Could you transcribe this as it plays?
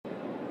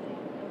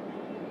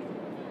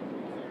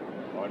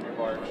On your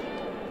mark.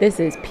 This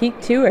is Peak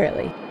Too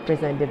Early,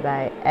 presented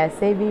by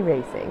SAV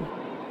Racing,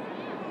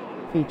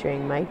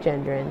 featuring Mike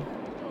Gendron,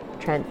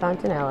 Trent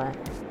Fontanella,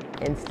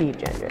 and Steve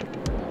Gendron.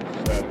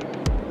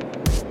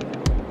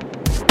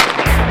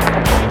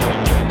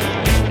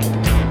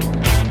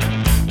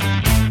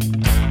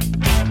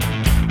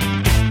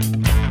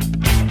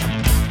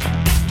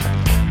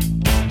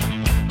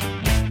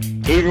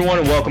 Hey everyone,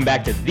 and welcome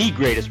back to the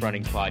greatest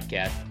running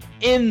podcast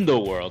in the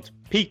world,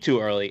 Peak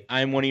Too Early.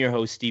 I'm one of your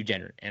hosts, Steve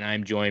Gendron, and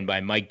I'm joined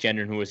by Mike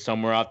Gendron, who is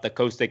somewhere off the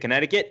coast of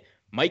Connecticut.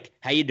 Mike,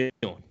 how you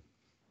doing?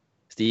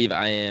 Steve,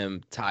 I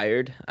am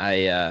tired.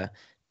 I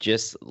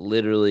just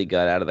literally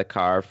got out of the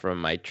car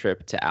from my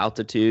trip to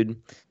altitude.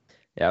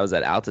 Yeah, I was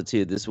at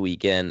altitude this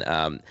weekend.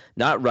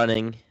 Not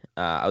running.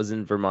 I was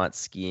in Vermont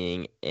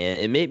skiing, and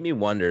it made me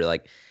wonder,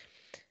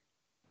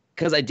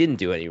 because I didn't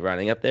do any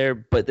running up there,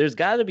 but there's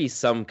got to be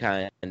some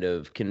kind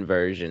of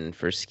conversion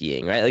for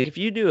skiing, right? Like if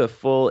you do a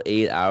full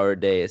 8-hour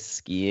day of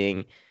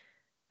skiing,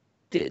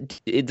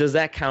 does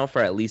that count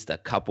for at least a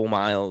couple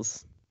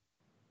miles?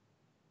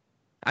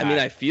 I mean,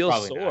 I feel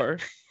sore.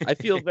 I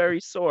feel very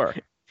sore.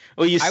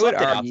 Well, you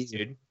slept at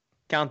altitude.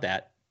 Count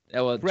that.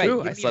 Yeah, well, right,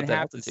 true. You I slept at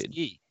altitude.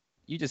 Ski.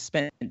 You just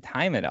spent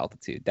time at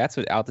altitude. That's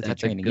what altitude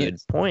training is.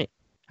 That's a good point.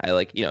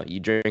 You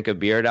drink a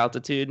beer at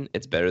altitude.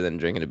 It's better than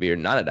drinking a beer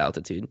not at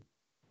altitude.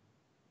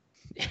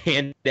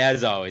 And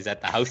as always,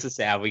 at the House of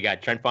Sav, we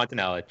got Trent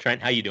Fontanella. Trent,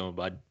 how you doing,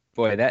 bud?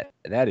 Boy, that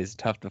is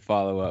tough to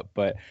follow up,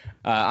 but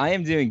I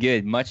am doing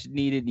good. Much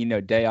needed,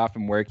 day off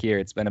from work here.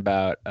 It's been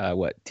about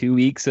 2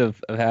 weeks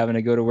of having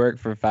to go to work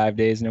for 5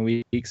 days in a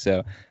week.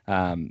 So,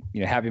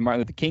 happy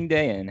Martin Luther King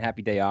Day and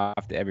happy day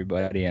off to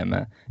everybody.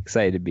 I'm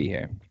excited to be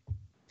here.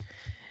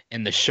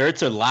 And the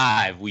shirts are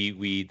live.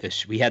 We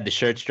had the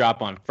shirts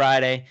drop on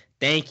Friday.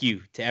 Thank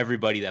you to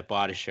everybody that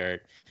bought a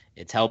shirt.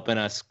 It's helping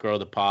us grow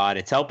the pod.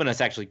 It's helping us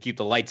actually keep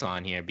the lights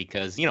on here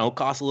because, it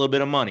costs a little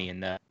bit of money.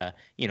 And,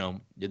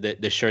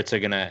 the shirts are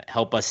going to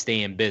help us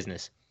stay in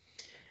business.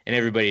 And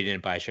everybody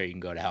didn't buy a shirt, you can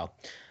go to hell.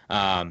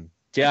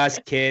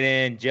 Just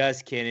kidding.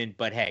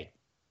 But, hey,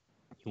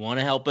 you want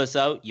to help us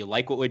out? You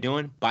like what we're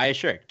doing? Buy a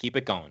shirt. Keep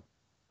it going.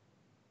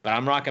 But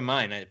I'm rocking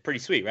mine. Pretty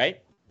sweet,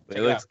 right?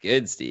 It looks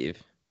good, Steve.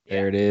 Yeah.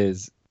 There it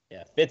is.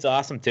 Yeah, fits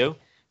awesome, too.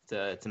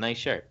 It's a nice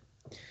shirt.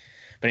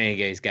 But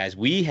anyways, guys,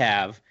 we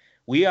had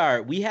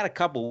a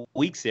couple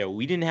weeks there.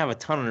 We didn't have a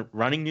ton of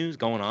running news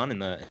going on in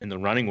the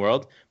running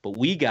world, but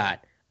we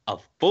got a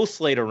full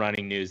slate of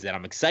running news that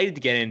I'm excited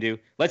to get into.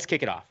 Let's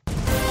kick it off.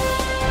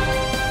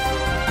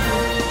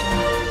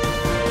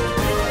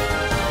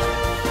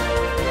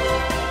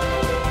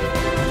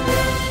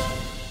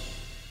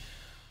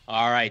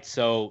 All right,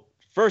 so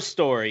first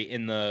story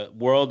in the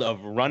world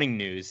of running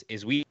news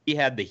is we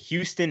had the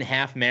Houston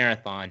Half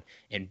Marathon,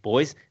 and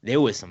boys,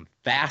 there was some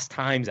fast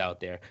times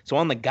out there. So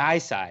on the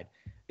guys' side,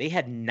 they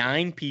had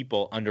 9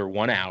 people under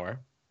 1 hour,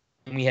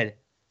 and we had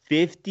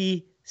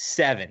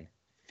 57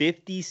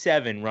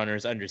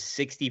 runners under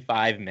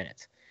 65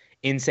 minutes.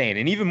 Insane.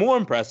 And even more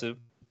impressive,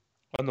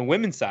 on the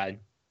women's side,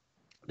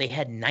 they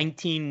had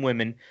 19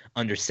 women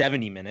under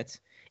 70 minutes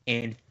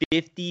and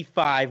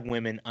 55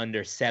 women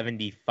under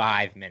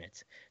 75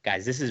 minutes.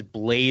 Guys, this is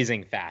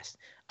blazing fast.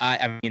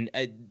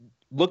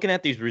 Looking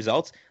at these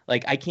results,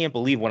 I can't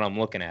believe what I'm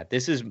looking at.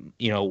 This is,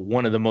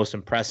 one of the most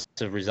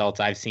impressive results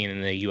I've seen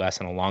in the U.S.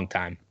 in a long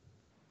time.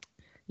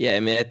 Yeah,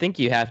 I think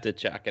you have to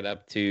chalk it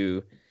up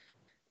to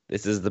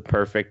this is the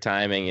perfect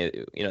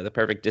timing, the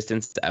perfect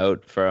distance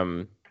out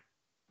from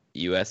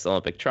U.S.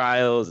 Olympic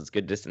trials. It's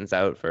good distance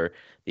out for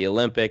the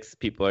Olympics.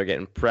 People are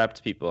getting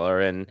prepped. People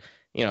are in,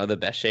 the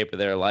best shape of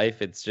their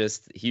life. It's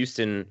just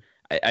Houston.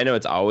 I know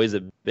it's always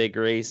a big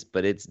race,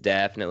 but it's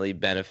definitely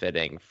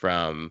benefiting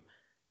from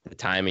the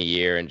time of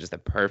year and just the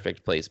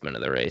perfect placement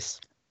of the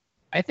race.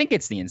 I think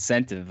it's the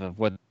incentive of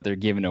what they're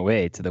giving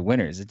away to the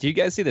winners. Did you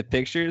guys see the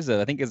pictures?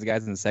 I think as the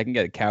guys in the second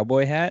got a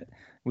cowboy hat.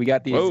 We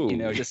got these,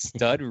 just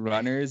stud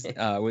runners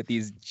with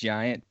these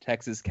giant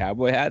Texas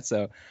cowboy hats.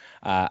 So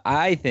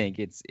I think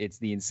it's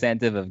the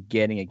incentive of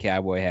getting a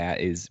cowboy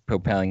hat is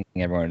propelling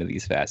everyone to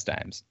these fast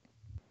times.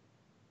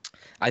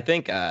 I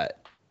think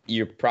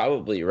you're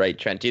probably right,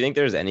 Trent. Do you think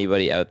there's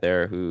anybody out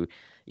there who,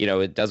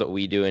 does what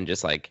we do and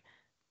just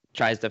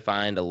tries to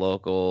find a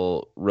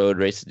local road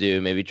race to do,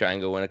 maybe try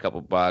and go win a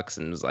couple bucks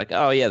and was like,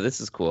 oh yeah,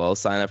 this is cool. I'll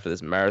sign up for this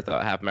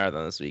half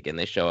marathon this week. And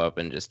they show up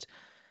and just,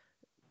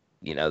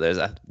 there's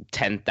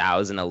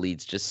 10,000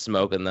 elites just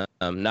smoking them,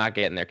 not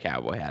getting their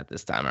cowboy hat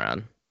this time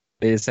around.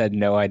 They just had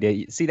no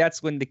idea. See,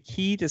 that's when the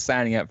key to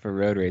signing up for a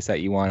road race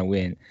that you want to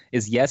win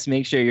is, yes,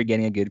 make sure you're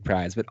getting a good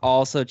prize, but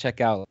also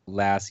check out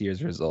last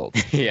year's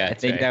results. Yeah, I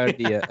think that would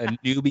be a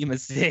newbie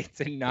mistake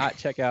to not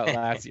check out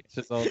last year's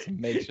results and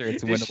make sure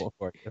it's winnable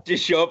for you.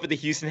 Just show up at the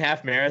Houston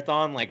Half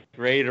Marathon,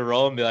 ready to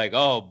roll and be like,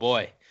 oh,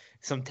 boy,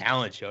 some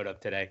talent showed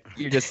up today.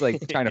 You're just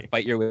trying to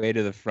fight your way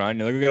to the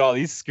front. And look at all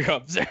these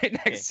scrubs right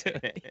next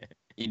to it.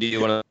 You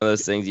do one of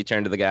those things, you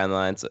turn to the guy on the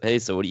line, so, hey,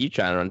 so what are you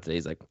trying to run today?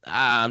 He's like,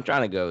 I'm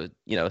trying to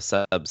go,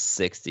 sub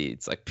 60.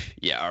 It's like,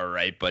 yeah, all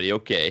right, buddy,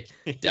 okay.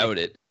 Doubt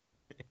it.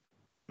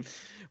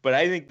 But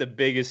I think the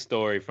biggest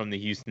story from the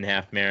Houston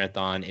Half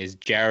Marathon is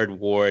Jared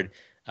Ward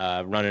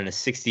running a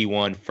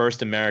 61,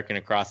 first American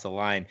across the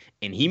line,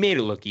 and he made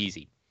it look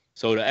easy.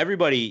 So to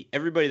everybody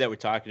that we're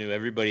talking to,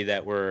 everybody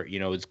that we're,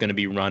 is going to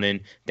be running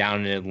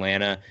down in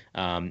Atlanta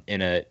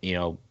in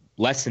a,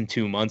 less than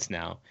 2 months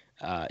now,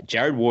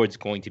 Jared Ward's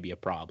going to be a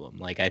problem.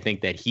 Like, I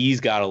think that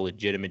he's got a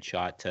legitimate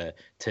shot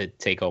to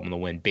take home the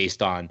win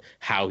based on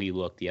how he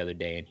looked the other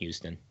day in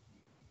Houston.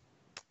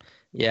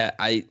 Yeah,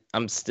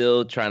 I'm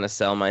still trying to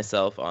sell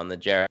myself on the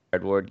Jared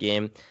Ward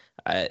game.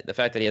 The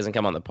fact that he hasn't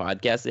come on the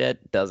podcast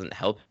yet doesn't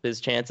help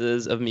his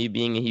chances of me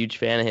being a huge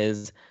fan of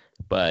his.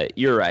 But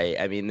you're right.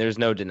 I mean, there's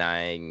no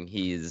denying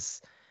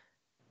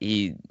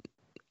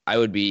I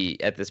would be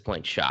at this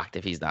point shocked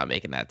if he's not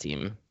making that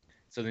team.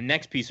 So the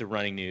next piece of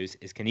running news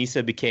is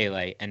Kenenisa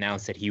Bekele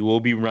announced that he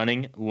will be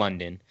running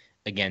London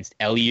against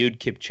Eliud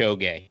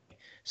Kipchoge.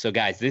 So,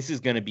 guys, this is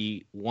going to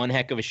be one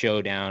heck of a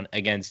showdown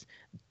against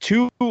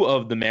two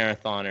of the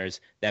marathoners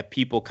that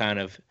people kind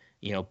of,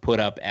 put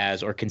up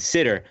as or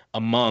consider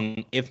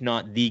among, if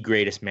not the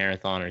greatest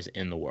marathoners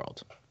in the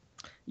world.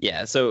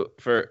 Yeah, so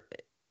for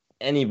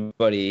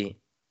anybody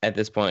at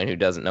this point who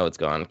doesn't know what's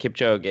going on,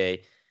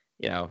 Kipchoge,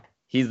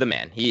 he's the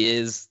man. He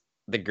is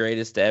the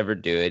greatest to ever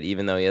do it,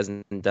 even though he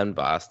hasn't done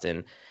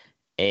Boston.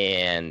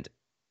 But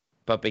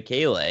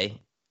Bekele,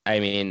 I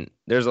mean,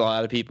 there's a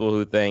lot of people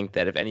who think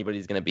that if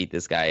anybody's going to beat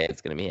this guy,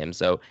 it's going to be him.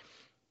 So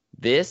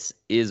this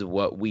is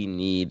what we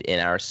need in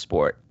our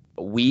sport.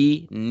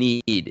 We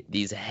need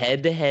these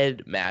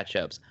head-to-head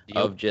matchups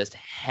of just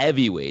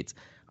heavyweights.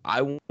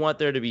 I want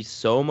there to be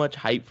so much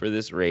hype for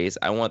this race.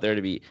 I want there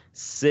to be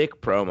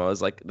sick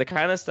promos, like the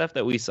kind of stuff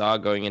that we saw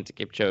going into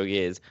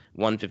Kipchoge's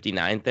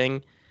 159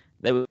 thing.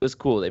 That was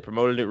cool. They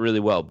promoted it really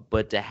well.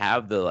 But to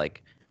have the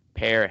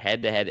pair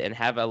head-to-head and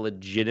have a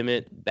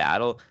legitimate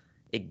battle,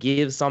 it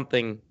gives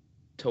something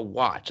to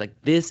watch. Like,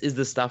 this is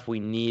the stuff we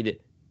need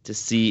to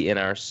see in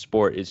our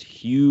sport, is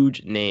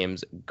huge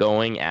names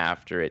going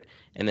after it.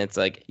 And it's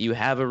like, you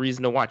have a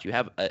reason to watch. You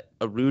have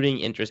a rooting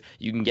interest.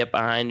 You can get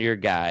behind your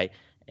guy.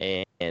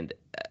 And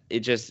it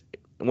just,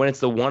 when it's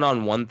the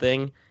one-on-one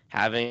thing,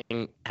 having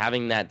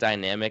that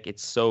dynamic,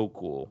 it's so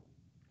cool.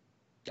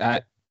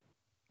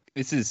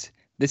 This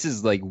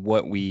is like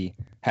what we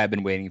have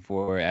been waiting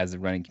for as a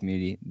running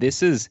community.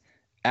 This is,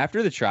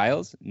 after the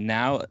trials,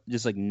 now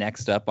just like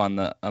next up on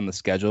the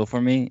schedule for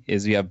me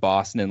is we have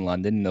Boston and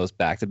London in those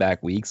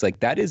back-to-back weeks.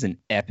 Like, that is an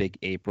epic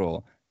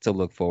April to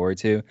look forward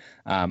to.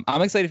 I'm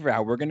excited for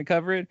how we're going to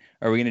cover it.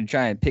 Are we going to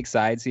try and pick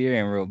sides here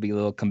and we'll be a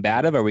little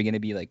combative? Are we going to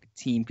be like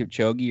Team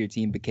Kipchoge or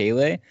Team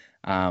Bekele?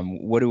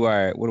 What do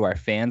our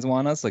fans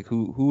want us? Like,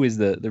 who is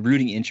the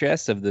rooting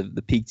interest of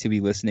the Peak to be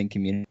listening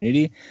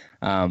community?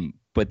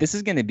 But this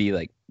is going to be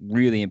like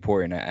really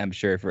important, I'm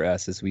sure, for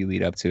us as we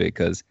lead up to it,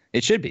 because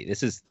it should be.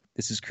 This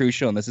is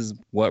crucial, and this is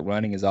what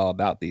running is all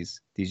about. These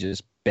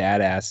just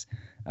badass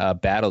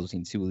battles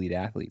between two elite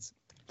athletes.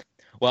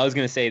 Well, I was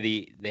going to say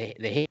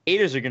the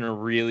haters are going to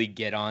really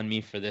get on me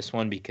for this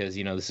one because,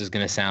 this is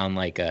going to sound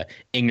like a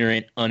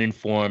ignorant,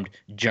 uninformed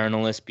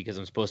journalist because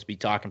I'm supposed to be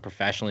talking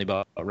professionally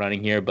about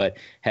running here. But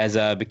has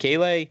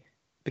Bekele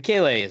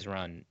has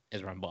run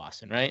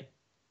Boston, right?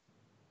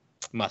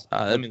 Must.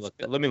 Let me look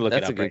it up.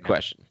 That's a good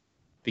question. Now.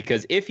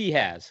 Because if he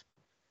has,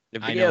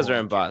 if he has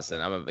run Boston,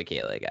 I'm a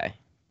Bekele guy.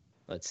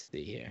 Let's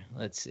see here.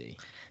 Let's see.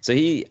 So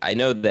I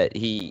know that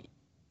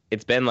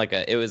it's been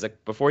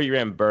before he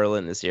ran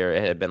Berlin this year,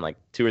 it had been like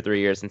 2 or 3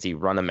 years since he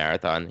run a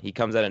marathon. He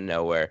comes out of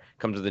nowhere,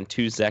 comes within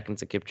 2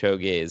 seconds of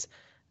Kipchoge's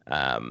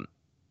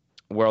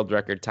world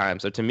record time.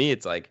 So to me,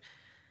 it's like,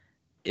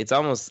 it's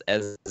almost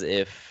as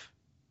if,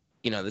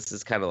 this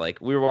is kind of like,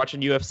 we were watching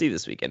UFC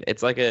this weekend.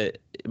 It's like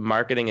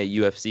marketing a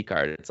UFC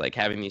card. It's like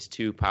having these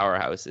two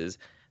powerhouses.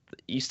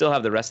 You still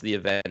have the rest of the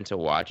event to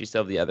watch. You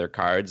still have the other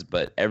cards,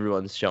 but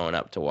everyone's showing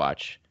up to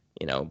watch,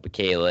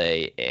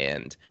 Bekele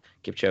and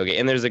Kipchoge.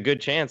 And there's a good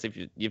chance if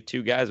you have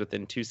two guys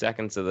within 2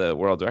 seconds of the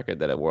world record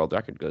that a world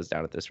record goes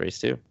down at this race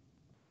too.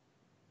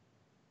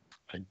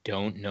 I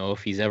don't know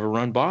if he's ever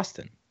run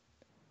Boston.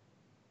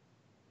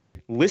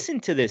 Listen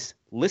to this,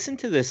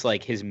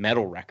 like his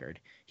medal record.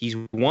 He's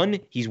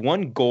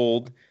won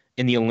gold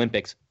in the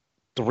Olympics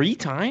 3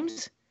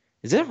 times?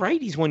 Is that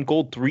right? He's won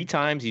gold 3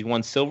 times. He's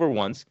won silver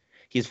once.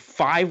 He has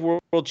 5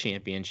 world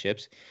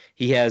championships.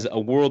 He has a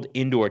world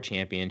indoor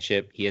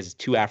championship. He has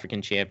 2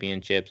 African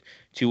championships,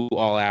 2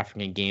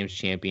 All-African Games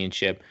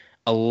championship,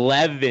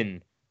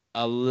 11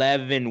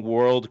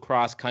 world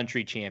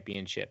cross-country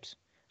championships.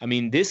 I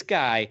mean, this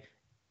guy,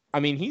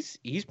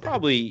 he's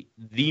probably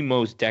the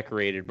most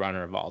decorated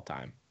runner of all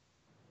time.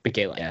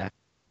 Bekele. Yeah.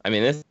 I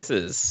mean, this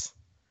is...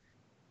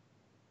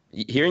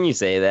 Hearing you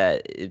say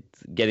that,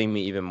 it's getting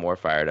me even more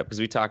fired up, because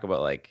we talk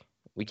about,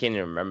 we can't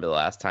even remember the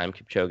last time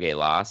Kipchoge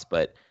lost,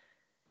 but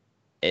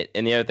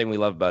and the other thing we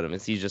love about him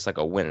is he's just like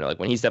a winner. Like,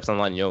 when he steps on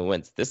the line, he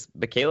wins. This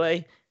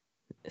Bekele,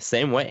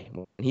 same way.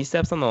 When he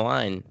steps on the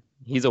line,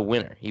 he's a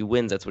winner. He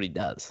wins. That's what he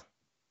does.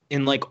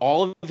 In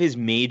all of his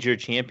major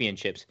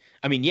championships,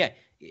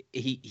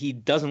 he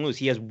doesn't lose.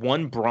 He has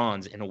 1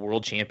 bronze in a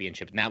world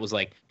championship, and that was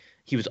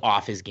he was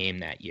off his game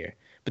that year.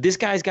 But this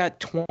guy's got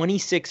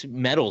 26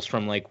 medals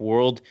from like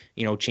world,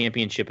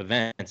 championship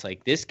events.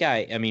 Like this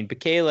guy, I mean,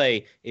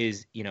 Bekele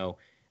is,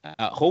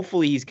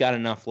 hopefully he's got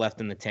enough left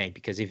in the tank,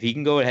 because if he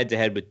can go head to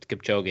head with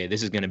Kipchoge,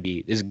 this is gonna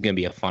be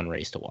a fun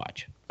race to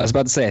watch. I was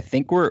about to say, I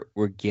think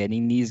we're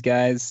getting these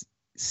guys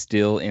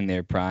still in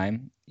their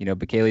prime.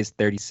 Bekele's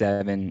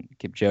 37,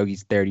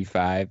 Kipchoge's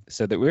 35,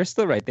 so that we're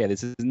still right there.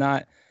 This is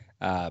not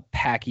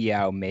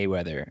Pacquiao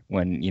Mayweather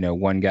when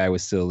one guy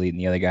was still leading,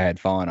 the other guy had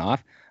fallen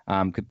off.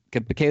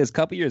 Bekele's a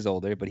couple years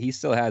older, but he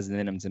still has it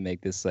in him to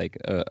make this like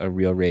a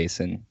real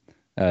race, and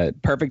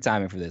perfect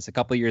timing for this. A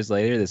couple years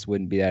later, this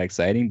wouldn't be that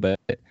exciting, but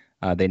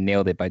they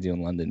nailed it by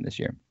doing London this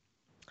year.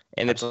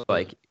 And it's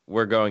like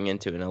we're going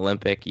into an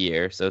Olympic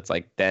year, so it's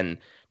like then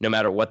no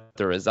matter what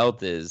the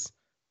result is,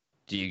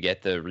 do you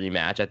get the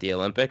rematch at the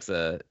Olympics?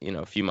 A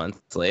few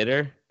months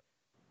later,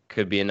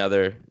 could be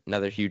another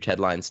huge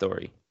headline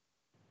story.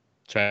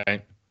 That's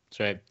right. That's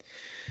right.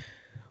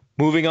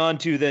 Moving on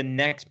to the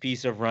next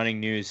piece of running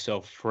news. So,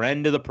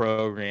 friend of the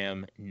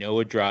program,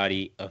 Noah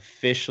Droddy,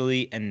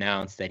 officially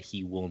announced that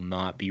he will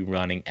not be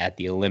running at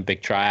the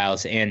Olympic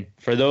trials. And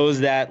for those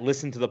that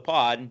listen to the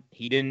pod,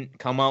 he didn't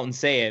come out and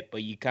say it,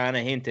 but you kind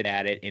of hinted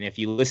at it. And if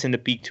you listened to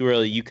Peak Too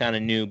Early, you kind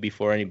of knew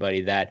before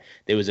anybody that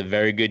there was a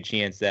very good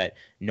chance that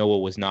Noah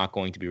was not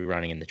going to be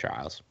running in the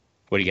trials.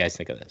 What do you guys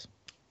think of this?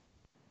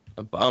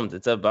 I'm bummed.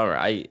 It's a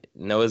bummer.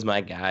 Noah's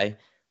my guy.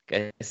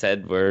 Like I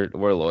said, we're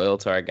loyal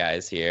to our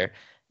guys here.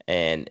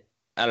 And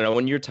I don't know,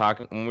 when we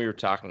were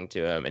talking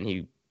to him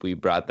and we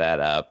brought that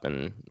up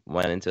and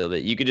went into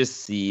it, you could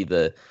just see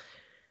the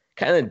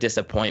kind of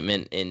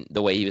disappointment in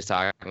the way he was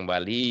talking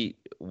about it. He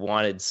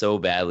wanted so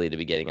badly to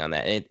be getting on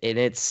that. And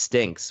it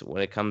stinks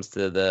when it comes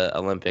to the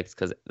Olympics,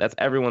 because that's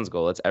everyone's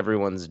goal. It's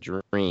everyone's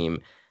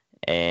dream.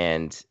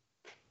 And,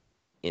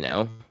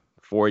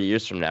 4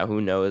 years from now, who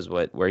knows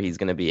where he's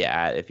going to be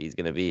at, if he's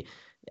going to be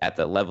at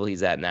the level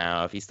he's at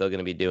now, if he's still going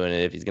to be doing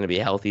it, if he's going to be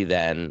healthy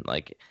then.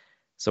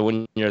 So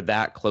when you're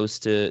that close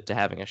to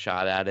having a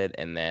shot at it,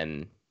 and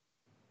then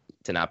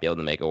to not be able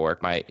to make it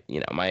work, my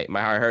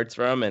heart hurts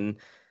for him, and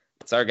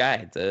it's our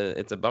guy.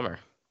 It's a bummer.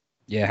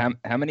 Yeah.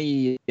 How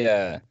many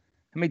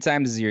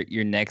times is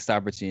your next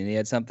opportunity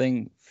at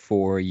something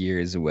 4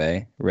 years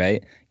away,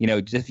 right?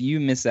 Just if you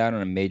miss out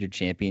on a major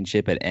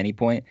championship at any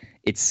point,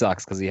 it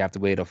sucks because you have to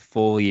wait a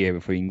full year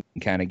before you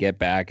can kind of get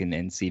back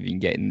and see if you can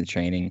get in the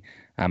training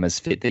as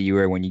fit that you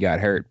were when you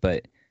got hurt.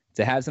 But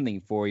to have something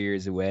 4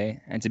 years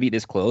away and to be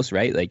this close,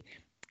 right? Like,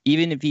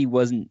 even if he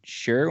wasn't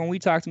sure when we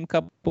talked to him a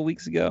couple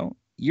weeks ago,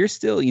 you're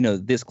still,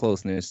 this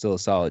close, and there's still a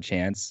solid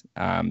chance.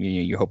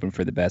 You're hoping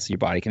for the best. Your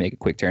body can make a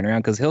quick turnaround,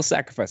 because he'll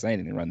sacrifice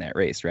anything to run that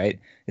race, right?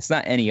 It's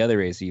not any other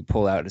race where you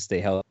pull out to stay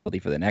healthy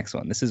for the next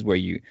one. This is where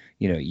you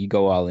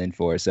go all in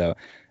for. So,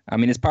 I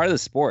mean, it's part of the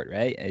sport,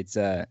 right? It's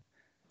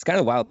kind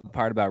of the wild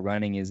part about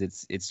running is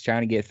it's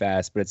trying to get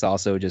fast, but it's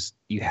also just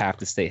you have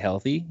to stay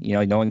healthy.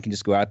 No one can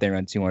just go out there and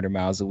run 200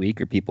 miles a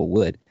week, or people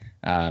would.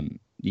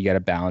 You got to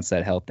balance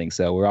that health thing.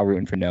 So we're all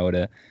rooting for Noah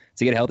to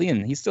get healthy,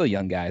 and he's still a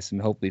young guy. So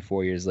hopefully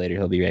 4 years later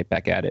he'll be right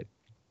back at it.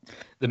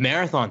 The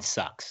marathon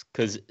sucks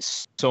because it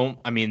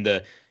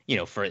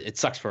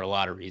sucks for a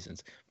lot of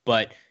reasons,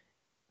 but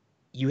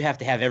you have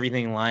to have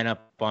everything line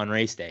up on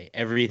race day.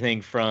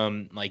 Everything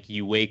from like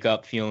you wake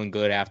up feeling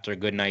good after a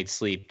good night's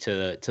sleep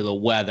to the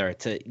weather,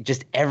 to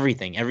just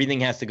everything.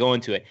 Everything has to go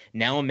into it.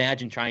 Now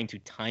imagine trying to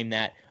time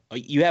that.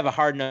 You have a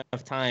hard enough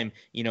time,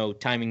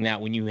 timing that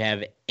when you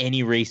have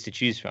any race to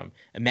choose from.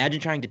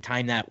 Imagine trying to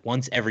time that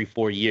once every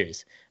 4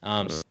 years.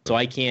 So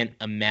I can't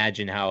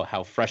imagine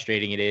how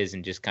frustrating it is,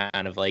 and just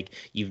kind of like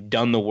you've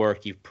done the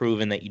work, you've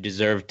proven that you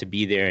deserve to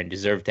be there and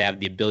deserve to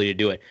have the ability to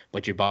do it,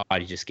 but your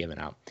body's just giving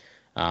out.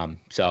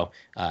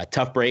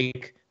 Tough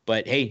break,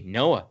 but hey,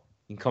 Noah,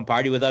 you can come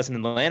party with us in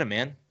Atlanta,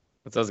 man.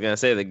 That's what I was gonna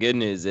say. The good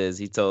news is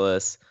he told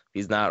us if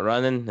he's not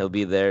running, he'll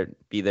be there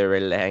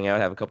ready to hang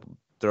out,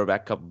 throw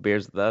back a couple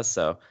beers with us.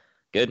 So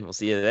good. We'll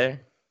see you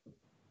there.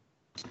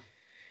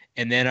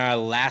 And then our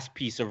last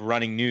piece of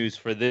running news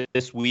for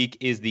this week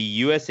is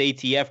the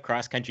USATF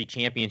Cross Country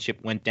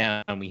Championship went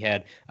down. We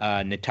had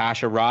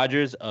Natasha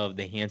Rogers of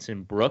the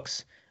Hanson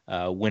Brooks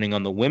winning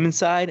on the women's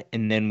side,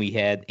 and then we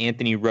had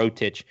Anthony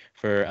Rotich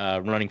for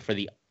running for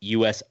the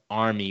U.S.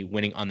 Army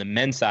winning on the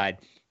men's side.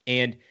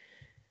 And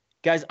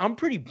guys, I'm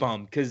pretty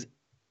bummed because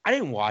I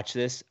didn't watch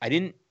this. I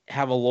didn't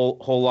have a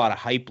whole lot of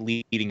hype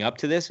leading up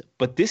to this,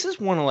 but this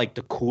is one of like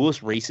the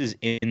coolest races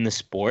in the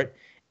sport.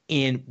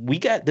 And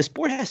the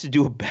sport has to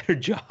do a better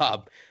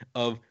job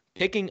of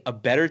picking a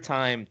better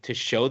time to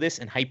show this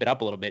and hype it up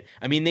a little bit.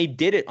 I mean, they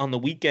did it on the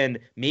weekend,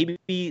 maybe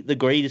the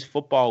greatest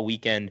football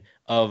weekend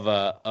of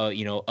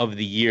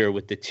the year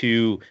with the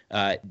two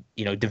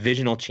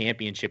divisional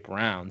championship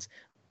rounds.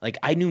 Like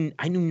I knew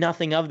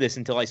nothing of this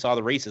until I saw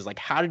the races. Like,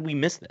 how did we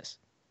miss this?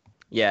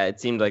 Yeah,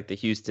 it seemed like the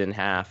Houston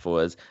half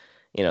was,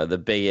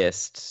 the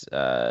biggest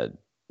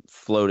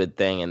floated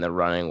thing in the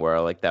running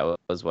world. Like that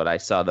was what I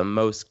saw the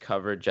most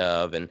coverage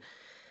of. And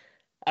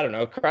I don't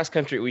know, cross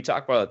country, we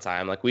talk about all the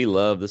time. Like, we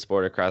love the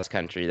sport of cross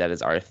country. That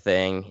is our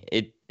thing.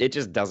 It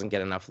just doesn't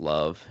get enough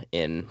love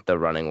in the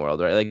running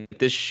world, right? Like,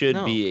 this should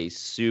No. be a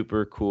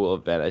super cool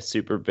event, a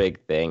super big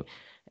thing.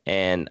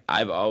 And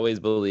I've always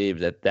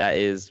believed that that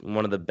is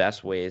one of the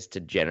best ways to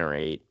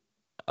generate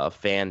a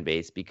fan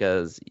base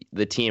because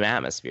the team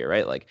atmosphere,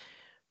 right? Like,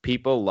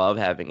 people love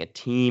having a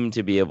team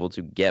to be able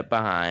to get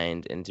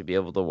behind and to be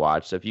able to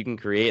watch. So if you can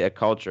create a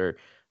culture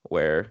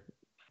where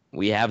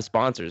we have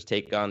sponsors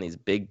take on these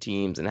big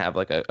teams and have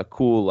like a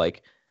cool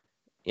like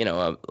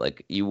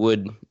like you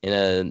would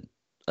in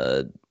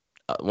one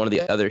of the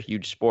other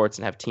huge sports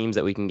and have teams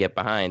that we can get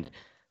behind.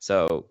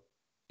 So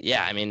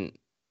yeah, I mean,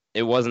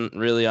 it wasn't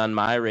really on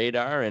my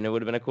radar and it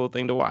would have been a cool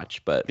thing to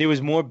watch, but There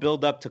was more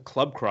build up to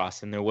club cross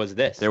than there was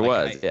this. there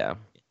was. Yeah.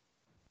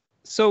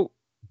 So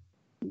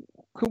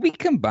could we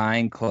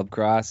combine club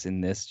cross in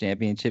this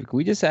championship? Could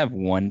we just have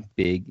one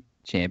big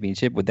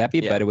championship? Would that be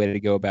a better way to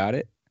go about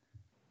it?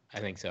 I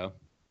think so.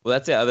 Well,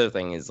 that's the other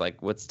thing is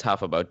like what's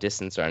tough about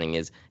distance running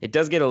is it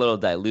does get a little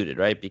diluted,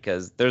 right?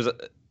 Because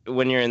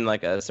when you're in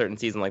like a certain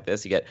season like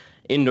this, you get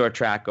indoor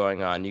track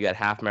going on, you got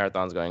half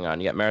marathons going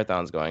on, you got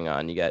marathons going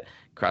on, you got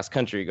cross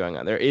country going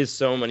on. There is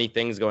so many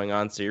things going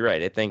on. So you're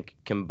right. I think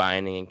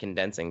combining and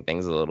condensing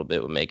things a little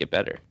bit would make it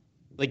better.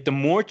 Like the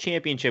more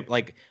championship,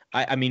 like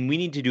I mean, we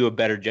need to do a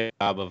better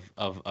job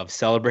of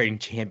celebrating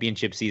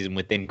championship season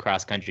within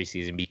cross country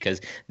season because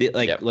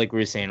like we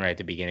were saying right at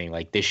the beginning,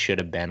 like this should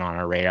have been on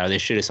our radar.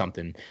 This should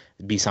have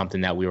be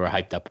something that we were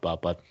hyped up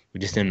about, but we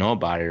just didn't know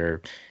about it,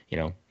 or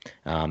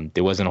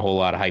there wasn't a whole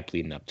lot of hype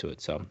leading up to it.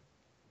 So,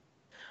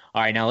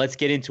 all right, now let's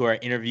get into our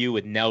interview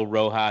with Nell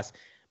Rojas.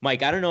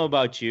 Mike, I don't know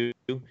about you.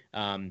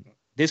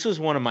 This was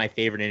one of my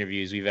favorite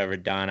interviews we've ever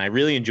done. I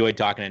really enjoyed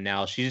talking to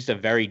Nell. She's just a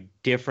very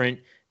different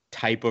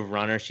type of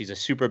runner. She's a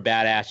super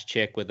badass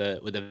chick with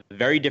a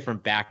very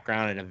different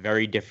background and a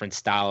very different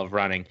style of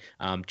running.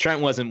 Trent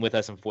wasn't with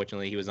us,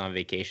 unfortunately. He was on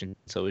vacation,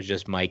 so it was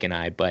just Mike and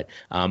I. But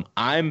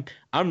I'm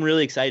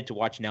really excited to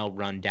watch Nell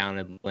run down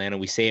in Atlanta.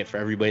 We say it for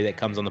everybody that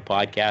comes on the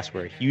podcast.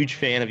 We're a huge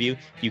fan of you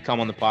if you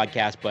come on the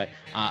podcast. But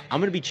I'm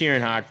going to be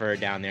cheering hard for her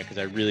down there because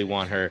I really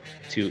want her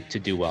to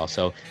do well.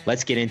 So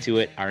let's get into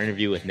it. Our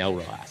interview with Nell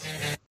Rojas.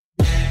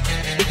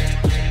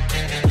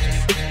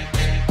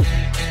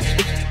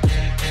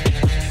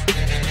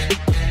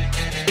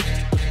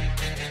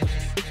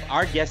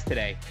 Our guest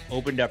today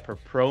opened up her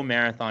pro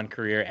marathon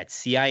career at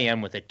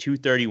CIM with a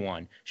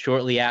 2:31.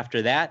 Shortly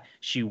after that,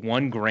 she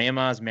won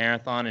Grandma's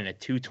Marathon in a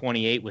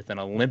 2:28 with an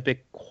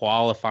Olympic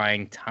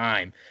qualifying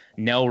time.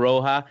 Nell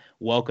Rojas,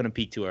 welcome to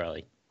Peak Too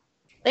Early.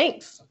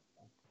 Thanks.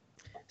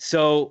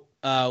 So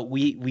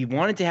we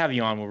wanted to have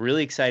you on. We're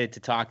really excited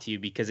to talk to you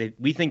because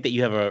we think that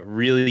you have a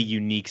really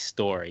unique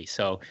story.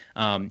 So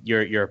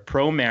you're a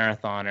pro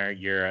marathoner,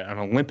 you're an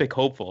Olympic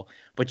hopeful,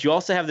 but you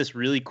also have this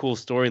really cool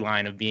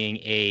storyline of being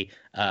a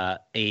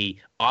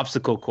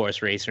obstacle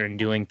course racer and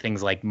doing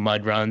things like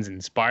mud runs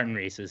and Spartan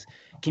races.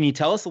 Can you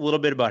tell us a little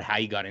bit about how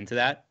you got into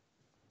that?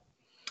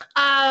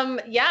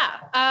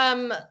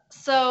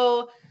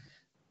 So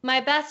my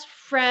best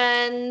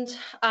friend,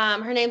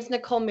 her name's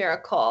Nicole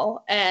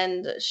Miracle,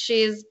 and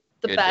she's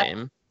the Good best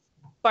name.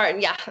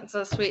 Spartan. Yeah, it's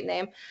a sweet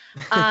name.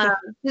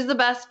 She's the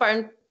best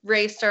Spartan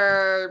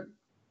racer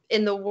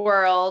in the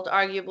world,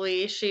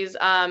 arguably.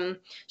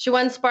 She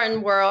won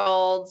Spartan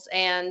Worlds,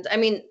 and I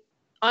mean,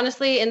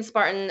 honestly, in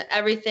Spartan,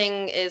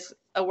 everything is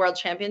a world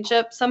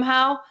championship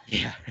somehow.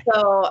 Yeah.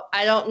 So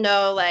I don't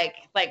know,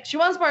 like she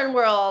won Spartan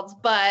Worlds,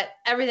 but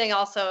everything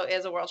also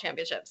is a world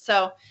championship.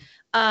 So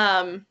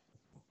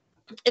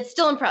it's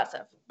still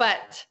impressive.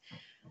 But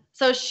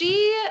so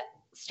she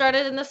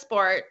started in the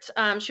sport.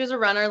 She was a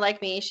runner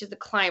like me. She's a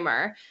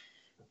climber.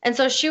 And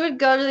so she would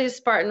go to these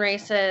Spartan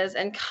races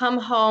and come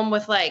home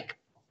with like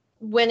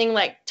winning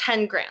like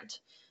 10 grand.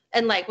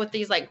 And like with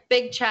these like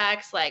big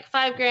checks, like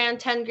 5 grand,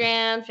 10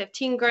 grand,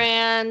 15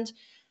 grand.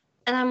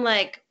 And I'm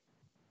like,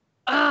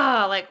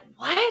 like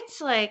what?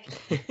 Like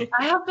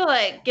I have to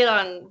like get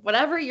on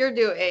whatever you're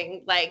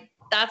doing. Like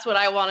that's what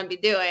I want to be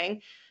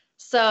doing.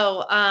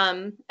 So,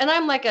 and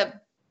I'm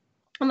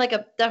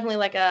definitely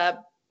like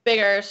a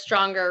bigger,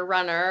 stronger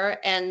runner.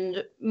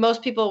 And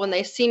most people, when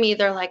they see me,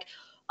 they're like,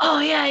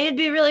 oh yeah, you'd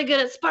be really good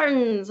at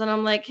Spartans. And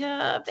I'm like,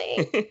 yeah,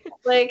 thanks.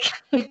 Like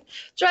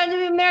trying to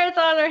be a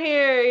marathoner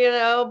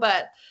here,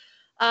 but,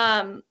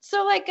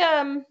 so like,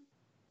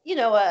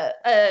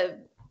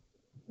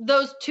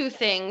 those two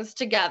things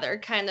together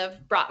kind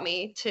of brought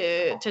me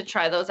to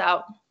try those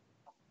out.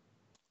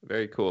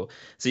 Very cool.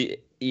 See,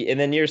 and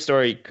then your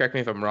story, correct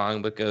me if I'm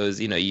wrong, but goes,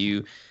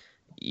 you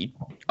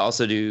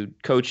also do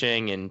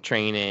coaching and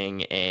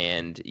training,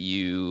 and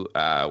you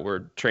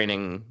were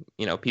training,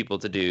 people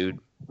to do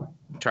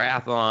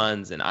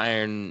triathlons and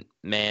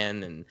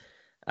Ironman, and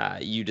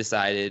you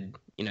decided,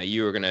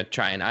 you were going to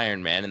try an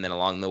Ironman, and then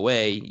along the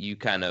way, you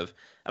kind of,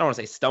 I don't want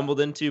to say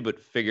stumbled into, but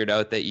figured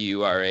out that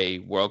you are a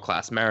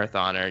world-class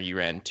marathoner. You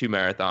ran 2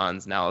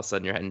 marathons. Now all of a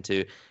sudden you're heading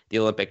to the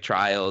Olympic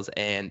trials.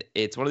 And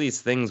it's one of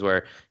these things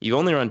where you've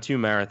only run 2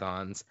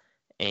 marathons.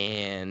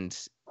 And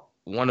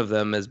one of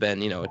them has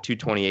been, a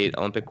 2:28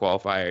 Olympic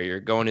qualifier. You're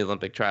going to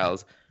Olympic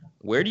trials.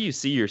 Where do you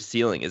see your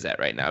ceiling is at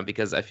right now?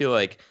 Because I feel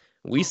like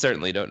we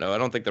certainly don't know. I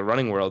don't think the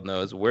running world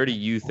knows. Where do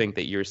you think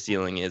that your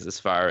ceiling is as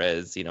far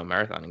as,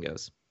 marathoning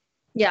goes?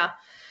 Yeah.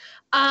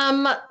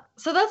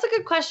 So that's a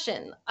good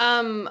question.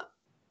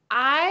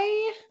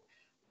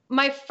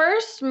 My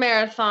first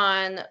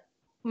marathon,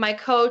 my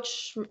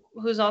coach,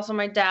 who's also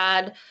my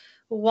dad,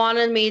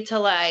 wanted me to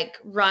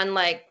run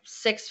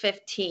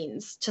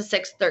 6:15s to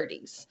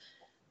 6:30s.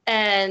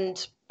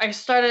 And I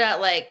started at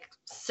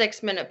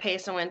 6-minute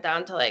pace and went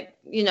down to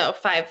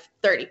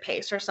 5:30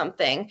 pace or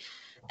something.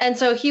 And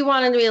so he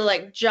wanted me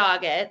to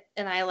jog it.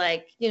 And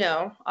I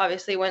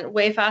obviously went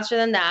way faster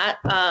than that.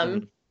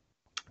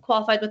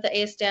 Qualified with the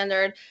A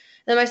standard.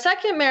 Then my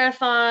second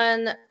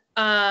marathon,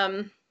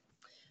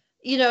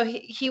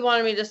 he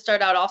wanted me to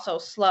start out also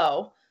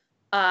slow.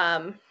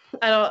 And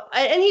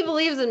he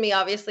believes in me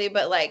obviously,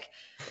 but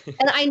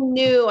and I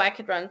knew I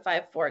could run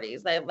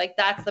 5:40s.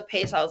 That's the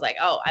pace. I was like,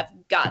 oh, I've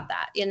got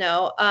that,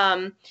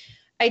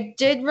 I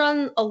did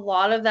run a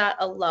lot of that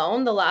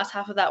alone. The last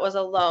half of that was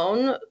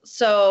alone.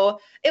 So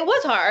it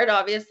was hard,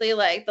 obviously.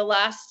 The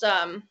last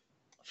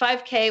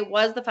 5K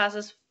was the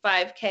fastest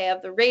 5K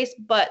of the race,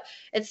 but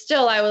it's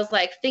still, I was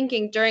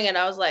thinking during it,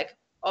 I was like,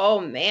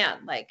 oh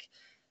man,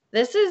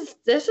 this is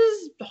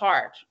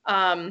hard.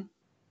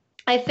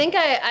 I think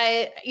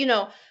I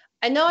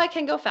know I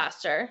can go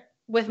faster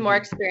with more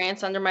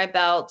experience under my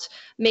belt,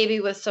 maybe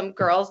with some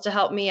girls to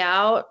help me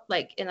out,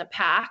 in a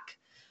pack.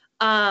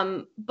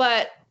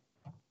 But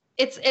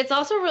it's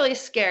also really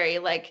scary.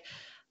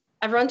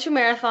 I've run 2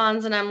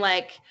 marathons and I'm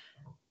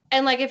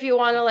if you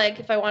want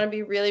to if I want to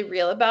be really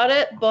real about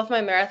it, both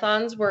my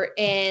marathons were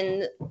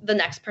in the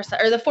next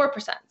percent, or the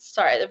 4%,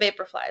 sorry, the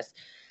Vaporflies.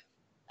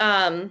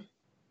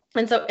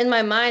 And so in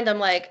my mind,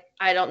 I'm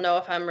I don't know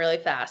if I'm really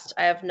fast.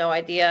 I have no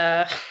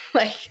idea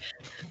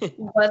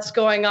what's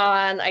going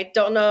on. I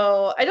don't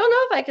know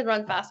if I can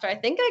run faster. I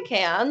think I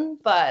can,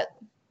 but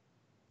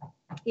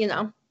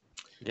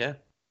Yeah.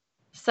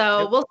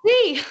 So we'll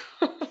see.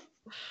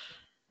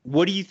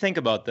 What do you think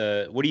about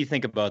the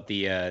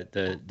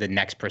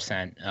next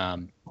percent?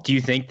 Do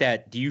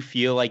you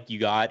feel like you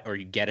got or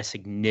you get a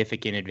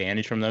significant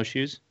advantage from those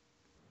shoes?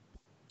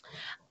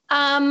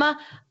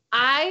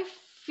 I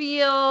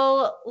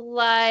feel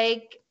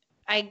like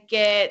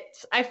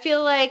I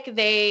feel like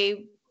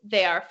they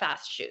are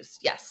fast shoes.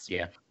 Yes.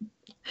 Yeah.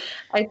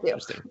 I do.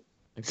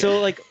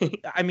 So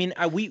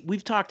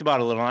we've talked about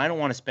it a little, and I don't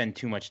want to spend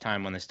too much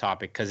time on this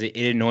topic because it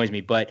annoys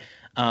me, but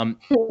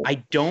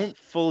I don't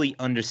fully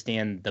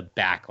understand the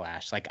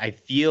backlash. I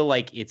feel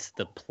like it's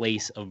the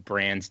place of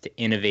brands to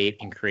innovate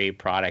and create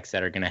products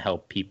that are going to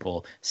help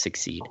people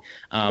succeed.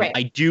 Right.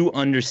 I do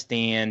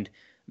understand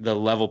the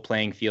level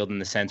playing field in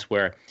the sense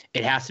where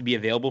it has to be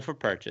available for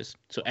purchase.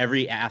 So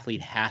every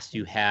athlete has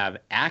to have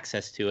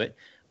access to it.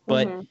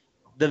 But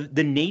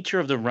the nature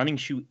of the running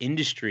shoe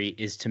industry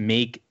is to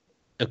make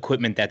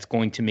equipment that's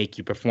going to make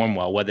you perform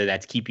well, whether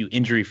that's keep you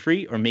injury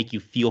free or make you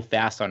feel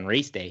fast on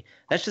race day.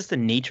 That's just the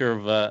nature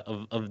of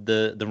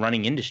the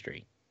running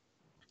industry.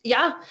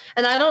 Yeah.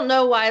 And I don't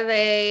know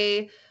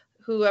why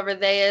whoever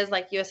they is,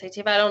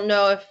 USATF, I don't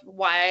know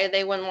why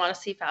they wouldn't want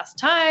to see fast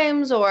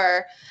times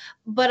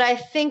but I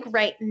think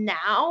right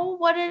now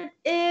what it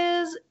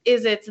is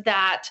it's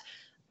that,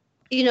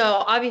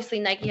 obviously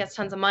Nike has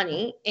tons of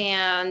money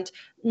and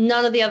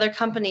none of the other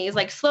companies,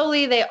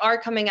 slowly they are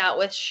coming out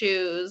with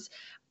shoes.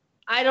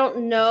 I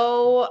don't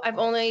know. I've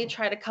only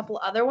tried a couple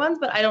other ones,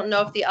 but I don't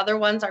know if the other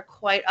ones are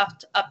quite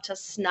up to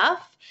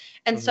snuff.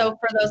 And so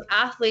for those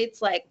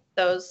athletes,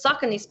 those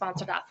Saucony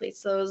sponsored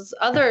athletes, those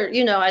other,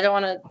 I don't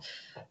want to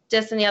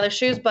diss any other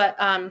shoes, but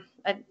I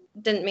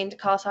didn't mean to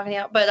call Saucony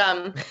out, but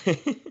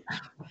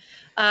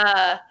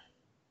I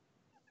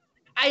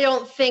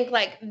don't think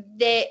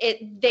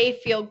they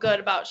feel good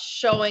about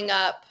showing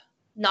up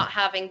not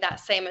having that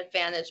same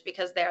advantage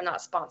because they're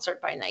not sponsored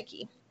by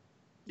Nike.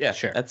 Yeah,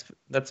 sure.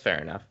 That's fair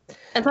enough.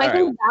 And so I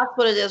think that's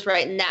what it is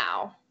right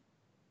now.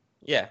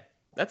 Yeah,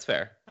 that's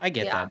fair. I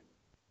get that.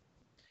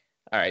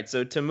 All right,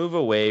 so to move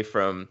away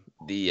from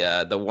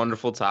the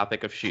wonderful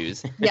topic of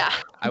shoes, yeah,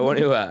 I want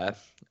to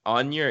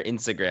on your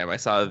Instagram, I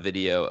saw a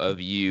video of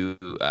you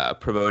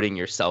promoting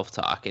your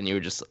self-talk, and you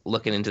were just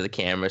looking into the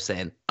camera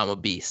saying, "I'm a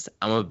beast,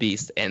 I'm a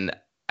beast," and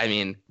I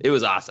mean, it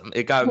was awesome.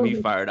 It got me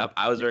fired up.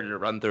 I was ready to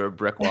run through a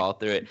brick wall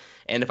through it.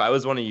 And if I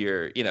was one of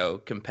your,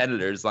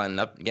 competitors lining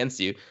up against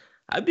you,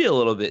 I'd be a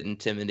little bit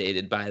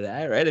intimidated by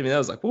that, right? I mean, I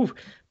was like, whoo.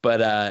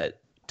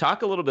 But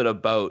talk a little bit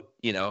about,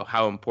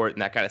 how important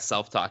that kind of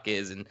self-talk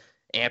is and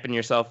amping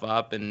yourself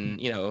up and,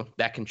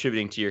 that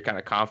contributing to your kind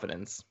of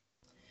confidence.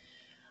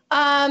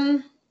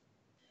 I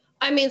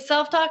mean,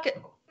 self-talk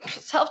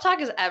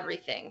is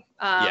everything.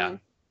 Yeah.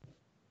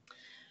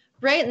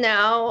 Right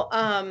now,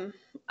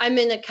 I'm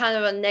in a kind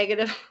of a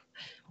negative,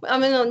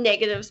 I'm in a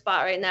negative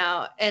spot right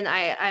now. And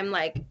I'm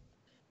like,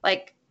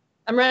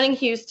 I'm running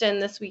Houston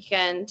this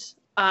weekend.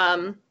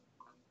 I've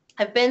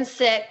been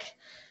sick.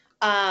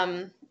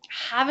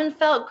 Haven't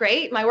felt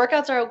great. My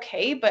workouts are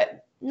okay,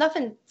 but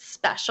nothing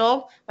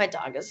special. My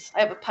dog I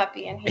have a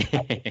puppy and he's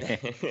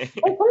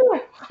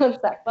one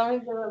sec. Let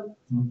me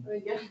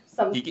give him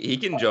some. He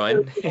can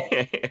join.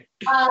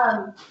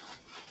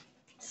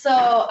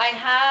 So I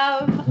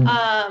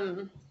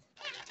have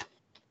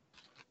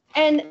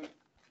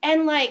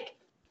and like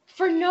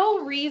for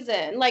no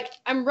reason, like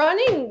I'm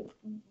running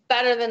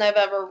better than I've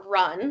ever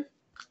run.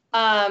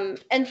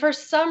 And for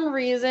some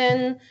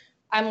reason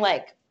I'm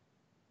like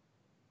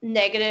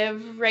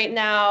negative right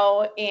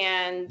now,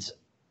 and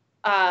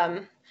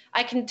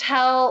I can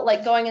tell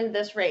like going into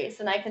this race,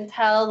 and I can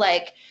tell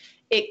like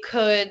it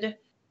could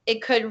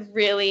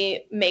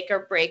really make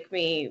or break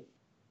me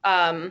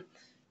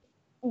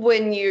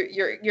when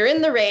you're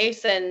in the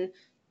race and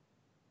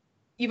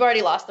you've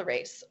already lost the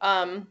race.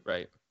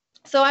 Right.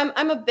 So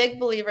I'm a big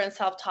believer in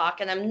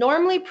self-talk, and I'm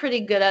normally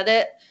pretty good at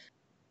it,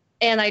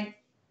 and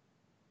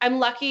I'm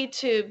lucky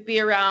to be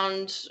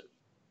around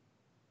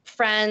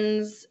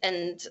friends,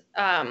 and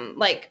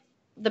like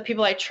the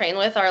people I train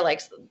with are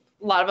like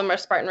a lot of them are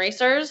Spartan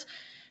racers,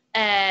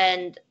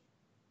 and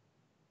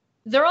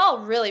they're all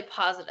really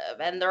positive,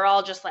 and they're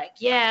all just like,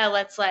 yeah,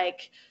 let's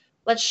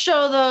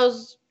show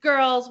those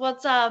girls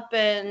what's up,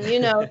 and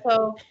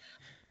so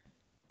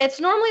it's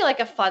normally like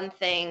a fun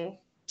thing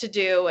to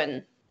do.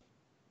 And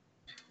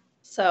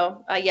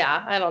so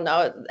yeah, I don't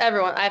know,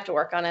 I have to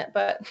work on it,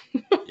 but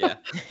yeah,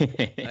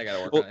 I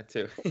gotta work on it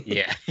too.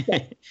 Yeah.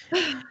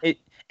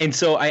 And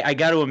so I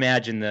got to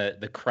imagine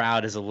the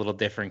crowd is a little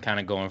different, kind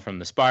of going from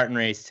the Spartan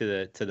race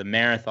to the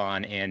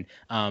marathon. And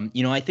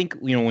I think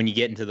when you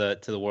get into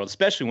the world,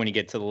 especially when you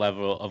get to the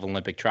level of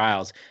Olympic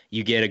trials,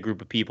 you get a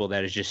group of people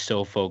that is just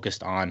so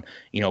focused on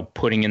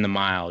putting in the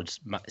miles,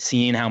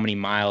 seeing how many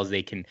miles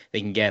they can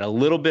get, a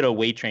little bit of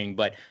weight training.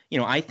 But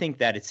I think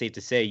that it's safe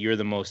to say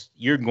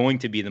you're going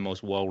to be the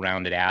most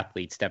well-rounded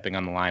athlete stepping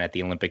on the line at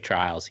the Olympic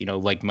trials.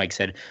 Like Mike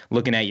said,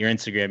 looking at your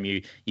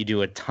Instagram, you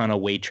do a ton of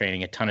weight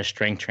training, a ton of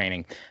strength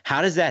training.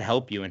 How does that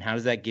help you, and how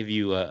does that give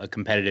you a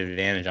competitive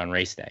advantage on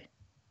race day?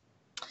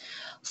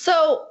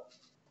 So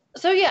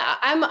yeah,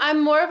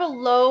 I'm more of a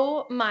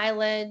low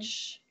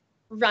mileage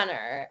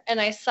runner,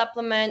 and I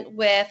supplement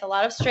with a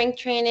lot of strength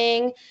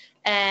training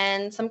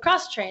and some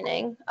cross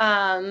training.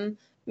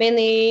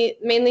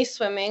 Mainly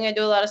swimming. I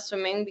do a lot of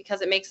swimming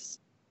because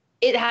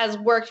it has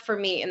worked for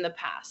me in the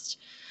past.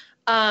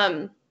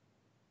 I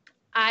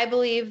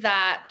believe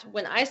that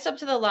when I step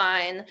to the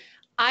line,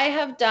 I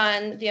have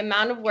done the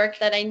amount of work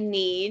that I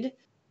need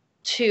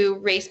to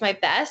race my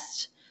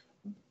best,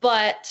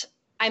 but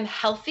I'm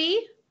healthy.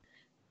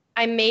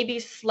 I may be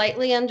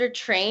slightly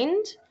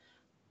undertrained,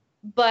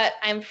 but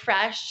I'm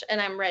fresh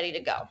and I'm ready to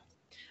go.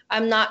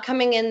 I'm not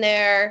coming in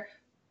there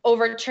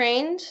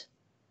overtrained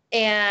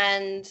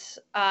and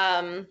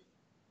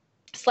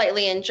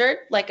slightly injured,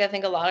 like I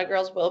think a lot of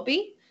girls will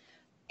be.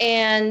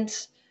 And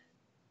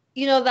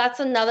that's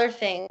another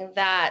thing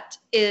that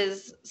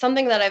is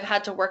something that I've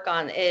had to work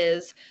on,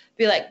 is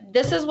be like,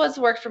 this is what's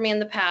worked for me in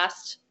the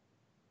past.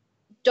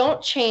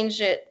 Don't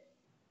change it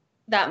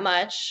that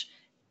much.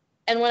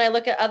 And when I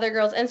look at other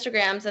girls'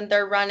 Instagrams and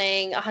they're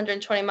running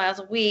 120 miles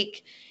a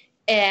week,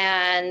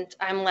 and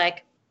I'm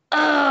like,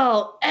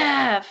 oh,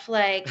 F,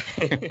 like,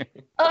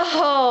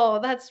 oh,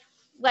 that's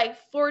like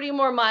 40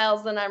 more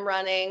miles than I'm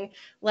running.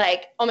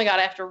 Like, oh my God,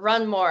 I have to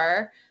run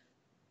more.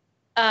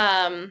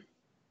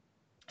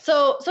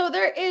 So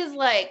there is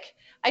like,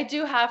 I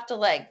do have to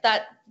like,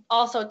 that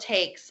also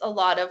takes a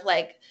lot of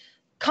like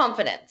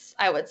confidence,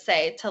 I would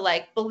say, to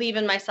like believe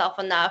in myself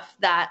enough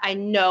that I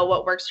know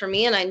what works for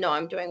me and I know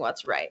I'm doing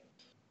what's right.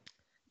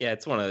 Yeah,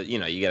 it's one of, you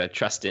got to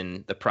trust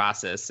in the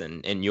process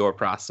and your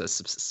process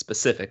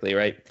specifically,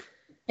 right?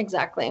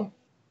 Exactly.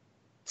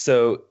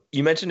 So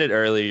you mentioned it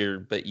earlier,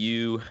 but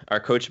you are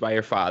coached by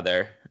your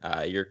father.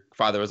 Your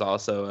father was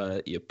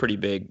also a pretty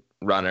big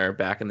runner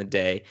back in the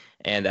day.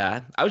 And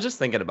I was just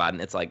thinking about it,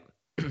 and it's like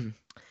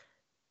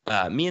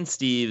me and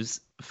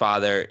Steve's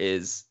father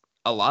is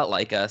a lot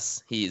like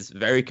us. He's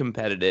very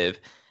competitive.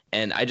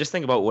 And I just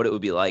think about what it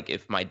would be like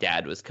if my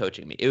dad was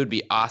coaching me. It would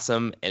be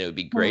awesome and it would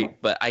be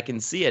great. But I can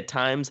see at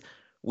times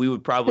we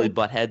would probably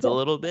butt heads a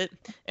little bit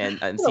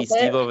and see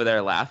Steve over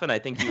there laughing. I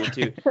think he would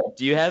too.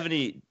 Do you have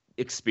any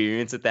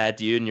experience at that?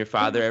 Do you and your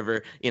father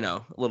ever,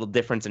 a little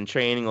difference in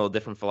training, a little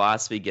different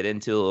philosophy, get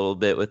into a little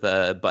bit with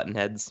button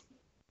heads?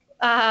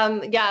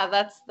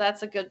 Yeah,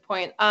 that's a good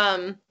point.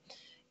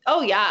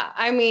 Oh yeah.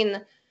 I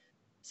mean,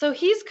 so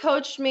he's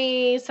coached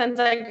me since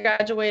I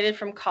graduated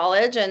from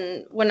college,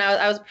 and when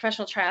I was a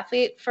professional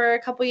triathlete for a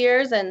couple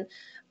years, and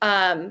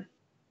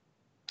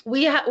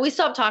we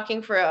stopped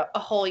talking for a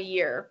whole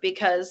year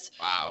because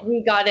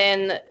we got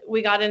in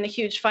a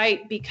huge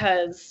fight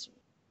because,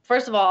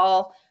 first of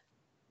all,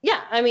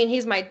 yeah, I mean,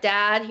 he's my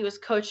dad. He was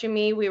coaching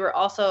me. We were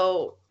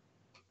also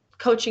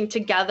coaching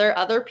together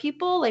other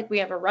people. Like, we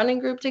have a running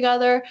group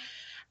together.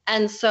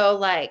 And so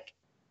like,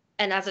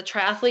 and as a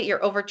triathlete,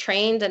 you're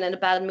overtrained and in a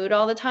bad mood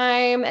all the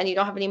time, and you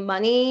don't have any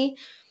money.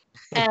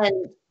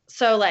 And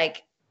so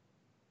like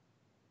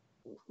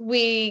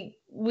we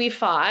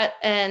fought,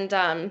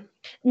 and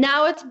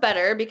Now it's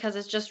better because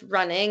it's just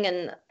running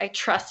and I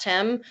trust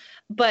him.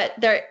 But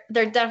there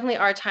definitely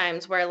are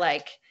times where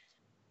like,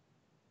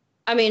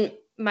 I mean,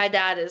 my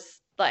dad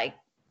is like,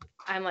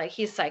 I'm like,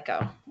 he's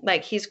psycho.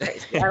 Like he's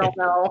crazy. I don't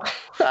know.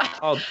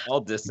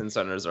 all distance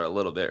runners are a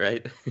little bit,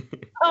 right?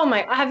 Oh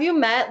my, have you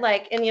met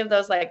like any of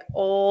those like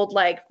old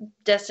like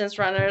distance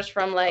runners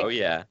from like Oh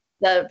yeah,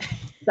 the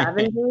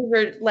 70s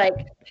or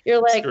like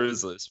you're like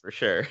screws loose for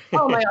sure.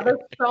 oh my god, there's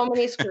so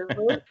many screws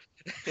loose.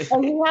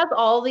 And he has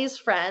all these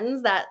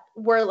friends that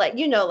were like,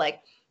 you know,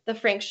 like the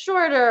Frank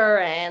Shorter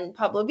and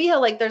Pablo Villa.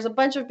 Like there's a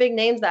bunch of big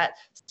names that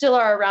still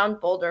are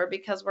around Boulder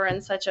because we're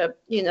in such a,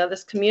 you know,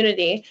 this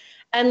community.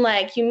 And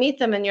like you meet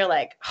them and you're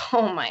like,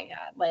 oh my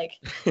God, like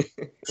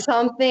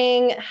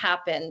something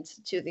happened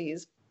to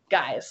these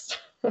guys.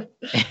 So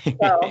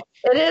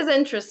it is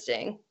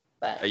interesting.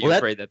 But Are you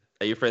afraid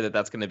that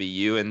that's going to be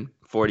you in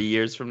 40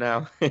 years from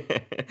now?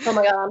 oh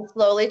my God, I'm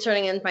slowly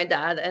turning into my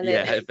dad, and I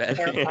it's bet.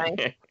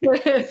 terrifying.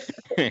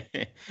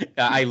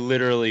 I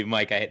literally,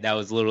 Mike, that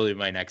was literally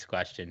my next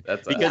question.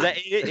 Because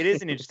it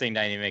is an interesting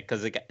dynamic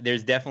because like,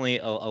 there's definitely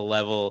a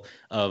level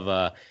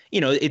of,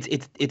 you know,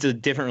 it's a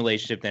different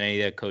relationship than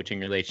any other coaching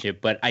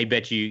relationship. But I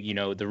bet you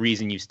know, the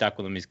reason you stuck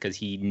with him is because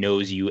he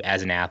knows you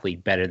as an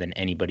athlete better than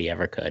anybody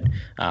ever could.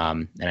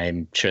 And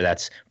I'm sure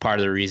that's part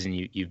of the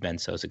reason you've been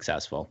so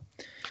successful.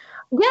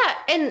 Yeah,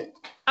 and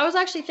I was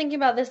actually thinking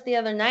about this the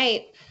other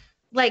night,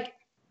 like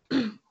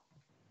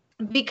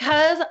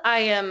because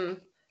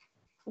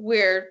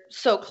we're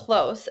so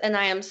close and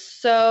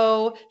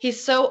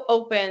he's so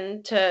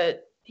open to,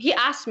 he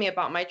asked me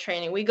about my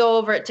training. We go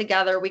over it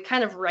together. We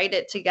kind of write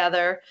it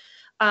together.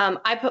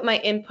 I put my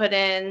input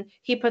in,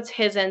 he puts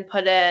his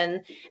input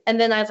in. And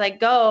then as I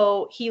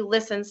go, he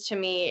listens to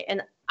me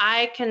and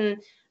I can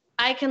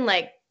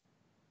like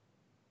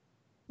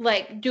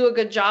do a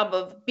good job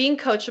of being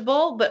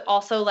coachable, but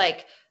also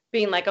like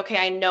being like, okay,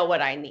 I know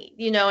what I need,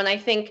 you know? And I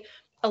think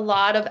a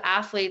lot of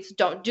athletes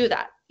don't do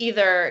that.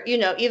 Either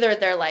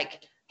they're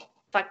like,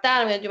 fuck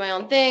that, I'm going to do my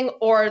own thing.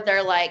 Or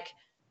they're like,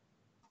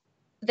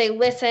 they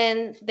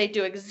listen, they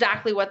do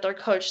exactly what their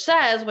coach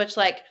says, which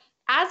like,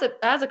 as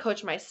a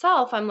coach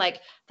myself, I'm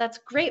like, that's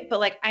great, but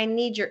like, I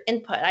need your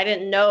input. I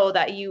didn't know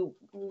that you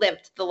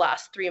limped the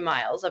last 3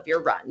 miles of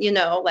your run, you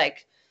know,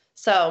 like,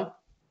 so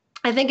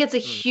I think it's a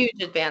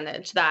huge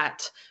advantage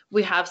that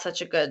we have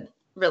such a good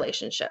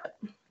relationship.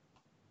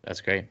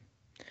 That's great.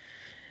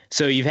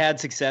 So you've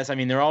had success. I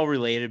mean, they're all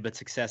related, but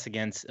success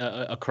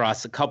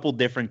across a couple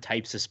different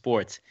types of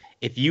sports.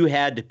 If you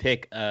had to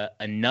pick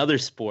another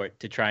sport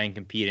to try and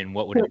compete in,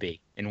 what would it be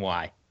and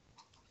why?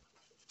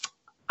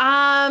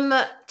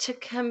 To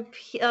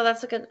compete. Oh,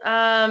 that's a good.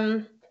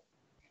 I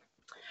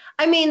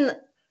mean,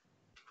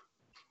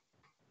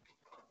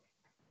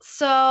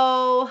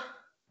 so.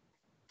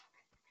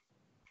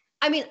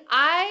 I mean,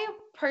 I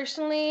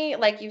personally,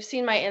 like you've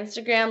seen my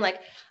Instagram,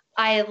 like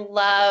I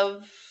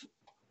love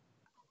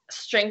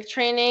strength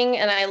training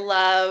and I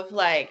love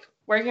like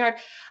working hard.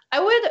 I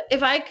would,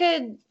 if I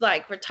could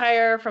like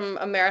retire from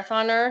a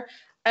marathoner,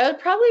 I would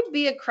probably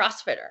be a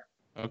CrossFitter.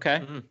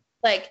 Okay.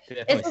 Like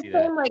it's the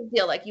same like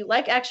deal. Like you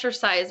like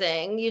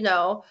exercising, you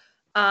know.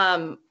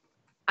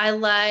 I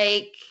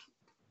like,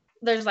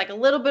 there's like a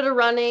little bit of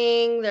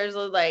running. There's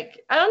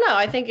like, I don't know.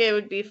 I think it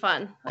would be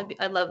fun.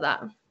 I'd love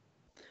that.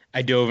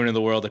 I dove into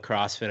the world of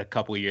CrossFit a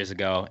couple of years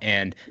ago,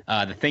 and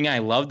the thing I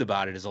loved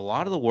about it is a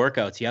lot of the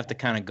workouts you have to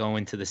kind of go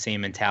into the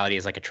same mentality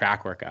as like a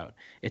track workout.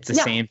 It's the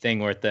same thing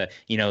where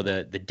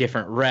the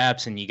different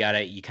reps, and you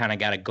kind of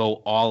gotta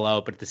go all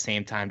out, but at the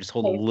same time just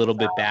hold a little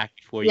bit back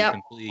before you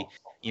completely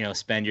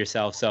spend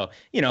yourself. So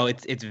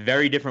it's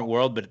very different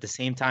world, but at the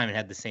same time it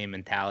had the same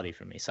mentality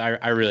for me. So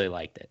I really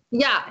liked it.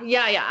 Yeah.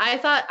 I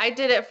thought I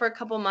did it for a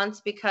couple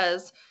months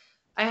because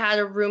I had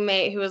a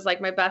roommate who was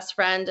like my best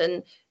friend,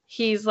 and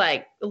he's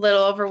like a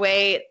little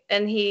overweight,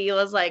 and he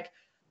was like,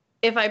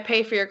 if I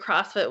pay for your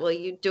CrossFit, will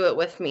you do it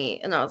with me?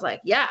 And I was like,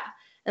 yeah.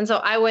 And so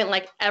I went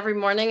like every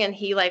morning, and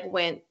he like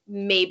went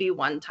maybe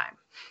one time.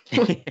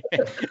 It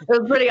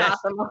was pretty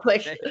awesome. I was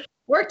like,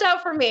 worked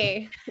out for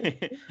me.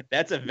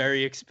 That's a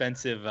very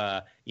expensive,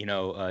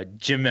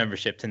 gym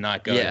membership to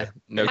not go to.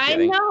 No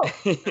kidding. I know.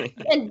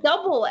 And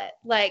double it.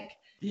 Like,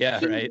 yeah,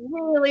 he right.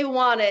 really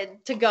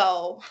wanted to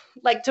go,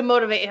 like to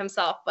motivate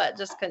himself, but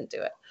just couldn't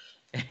do it.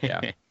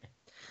 Yeah.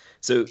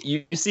 So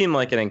you seem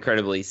like an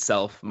incredibly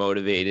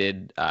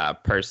self-motivated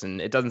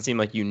person. It doesn't seem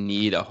like you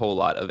need a whole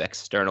lot of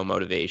external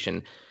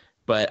motivation.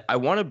 But I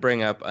want to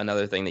bring up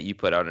another thing that you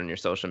put out on your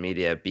social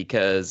media,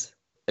 because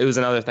it was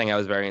another thing I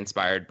was very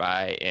inspired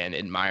by and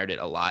admired it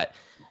a lot.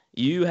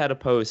 You had a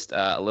post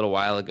a little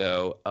while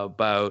ago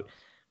about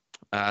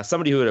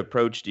somebody who had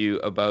approached you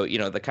about,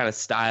 the kind of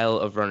style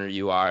of runner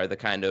you are, the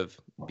kind of,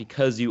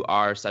 because you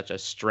are such a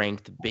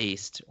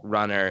strength-based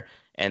runner,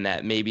 and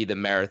that maybe the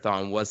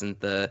marathon wasn't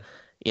the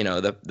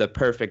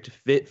perfect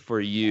fit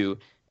for you.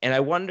 And I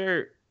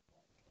wonder,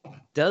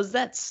 does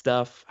that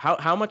stuff,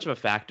 how much of a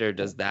factor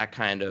does that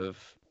kind of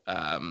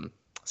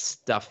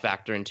stuff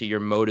factor into your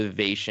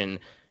motivation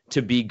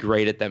to be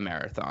great at the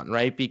marathon,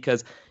 right?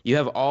 Because you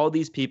have all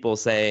these people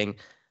saying,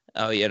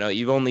 oh,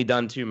 you've only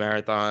done 2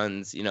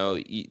 marathons,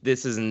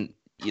 this isn't,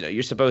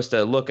 you're supposed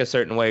to look a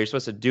certain way, you're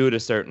supposed to do it a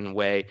certain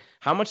way.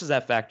 How much does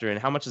that factor in?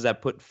 How much does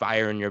that put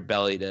fire in your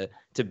belly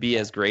to be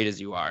as great as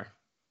you are?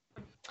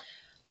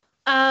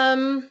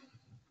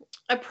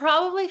 I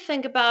probably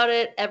think about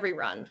it every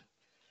run.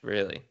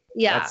 Really?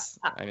 Yeah.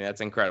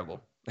 That's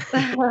incredible.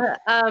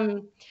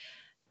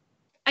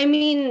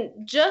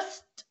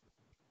 Just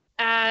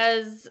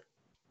as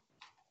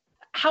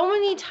how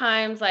many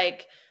times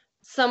like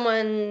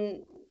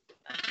someone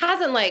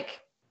hasn't like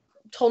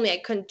told me I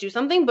couldn't do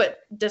something, but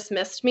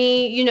dismissed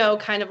me,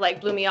 kind of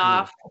like blew me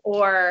off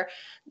or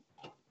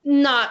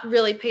not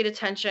really paid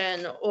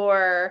attention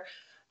or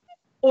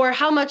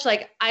how much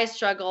like I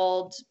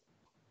struggled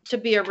to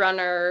be a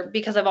runner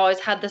because I've always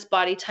had this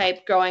body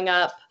type growing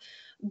up,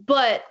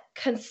 but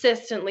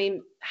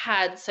consistently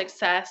had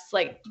success,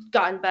 like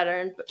gotten better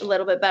and a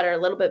little bit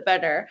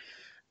better.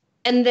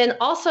 And then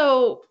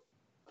also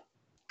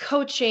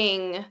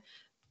coaching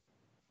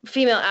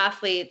female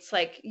athletes,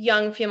 like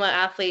young female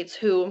athletes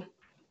who,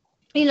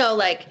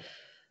 like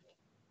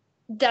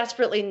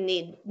desperately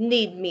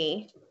need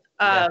me.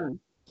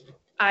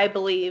 I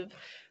believe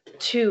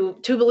to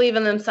believe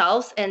in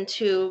themselves and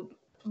to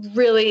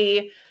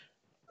really,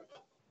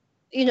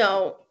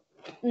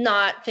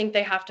 not think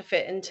they have to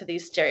fit into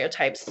these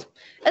stereotypes.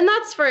 And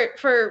that's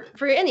for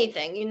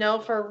anything,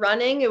 for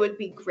running, it would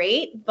be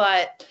great,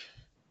 but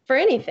for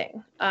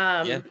anything.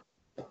 And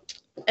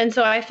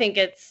so I think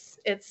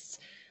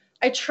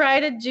I try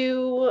to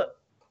do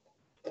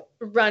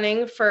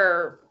running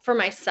for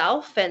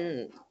myself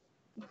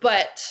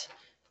but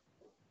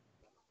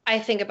I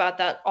think about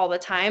that all the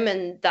time.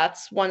 And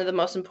that's one of the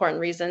most important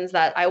reasons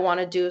that I want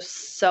to do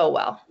so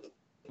well.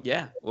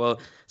 Yeah.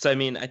 Well, so,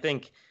 I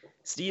think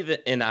Steve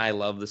and I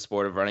love the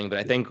sport of running, but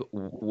I think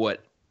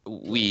what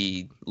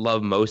we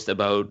love most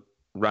about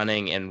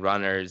running and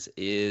runners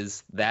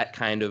is that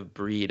kind of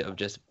breed of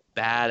just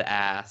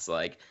badass.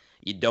 Like,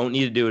 you don't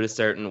need to do it a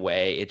certain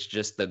way. It's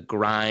just the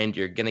grind.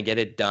 You're going to get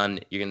it done.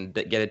 You're going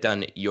to get it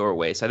done your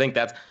way. So I think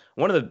that's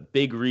one of the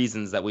big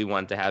reasons that we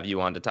want to have you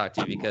on to talk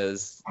to you,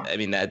 because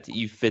that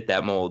you fit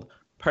that mold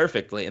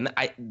perfectly. And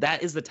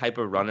that is the type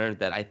of runner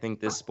that I think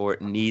this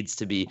sport needs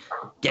to be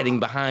getting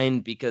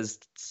behind, because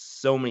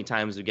so many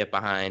times we get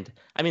behind.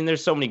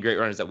 There's so many great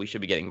runners that we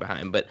should be getting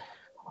behind, but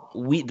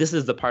this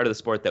is the part of the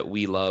sport that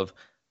we love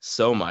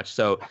so much.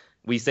 So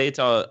we say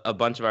to a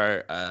bunch of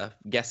our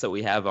guests that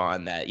we have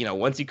on that,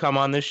 once you come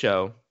on this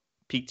show,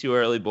 Peak Too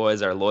Early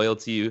boys are loyal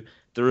to you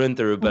through and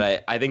through.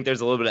 But I think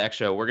there's a little bit of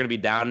extra. We're going to be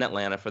down in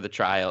Atlanta for the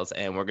trials,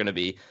 and we're going to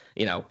be,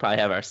 probably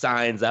have our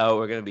signs out.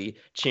 We're going to be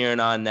cheering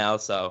on Nell.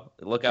 So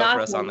look out for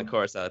us on the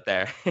course out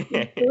there. Thank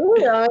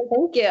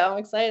you. I'm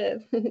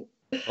excited.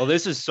 Well,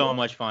 this is so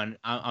much fun.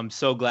 I'm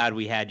so glad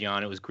we had you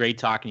on. It was great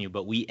talking to you,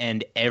 but we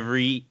end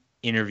every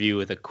interview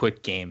with a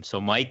quick game.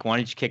 So Mike, why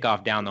don't you kick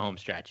off down the home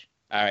stretch?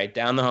 All right,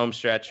 down the home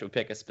stretch, we'll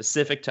pick a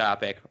specific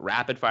topic,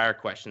 rapid fire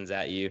questions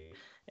at you.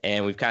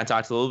 And we've kind of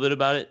talked a little bit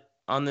about it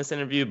on this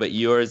interview, but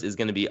yours is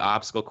going to be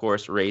obstacle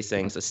course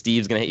racing. So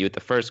Steve's going to hit you with the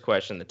first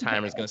question. The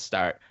timer's going to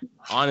start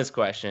on his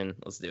question.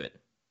 Let's do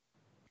it.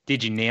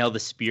 Did you nail the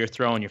spear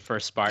throw in your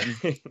first Spartan?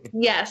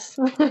 Yes.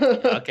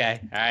 Okay.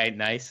 All right.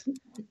 Nice.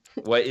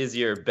 What is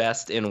your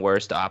best and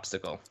worst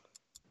obstacle?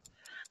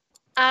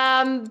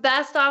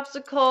 Best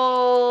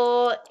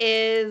obstacle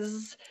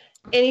is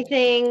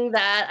anything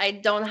that I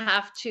don't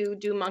have to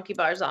do monkey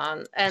bars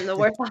on, and the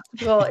worst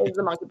obstacle is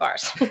the monkey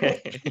bars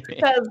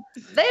because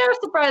they are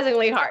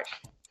surprisingly hard.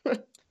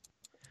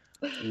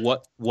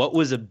 What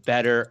was a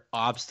better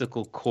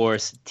obstacle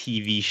course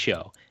TV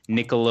show?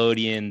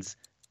 Nickelodeon's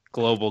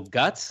Global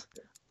Guts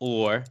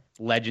or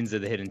Legends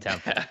of the Hidden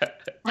Temple?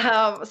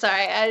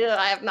 Sorry,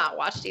 I have not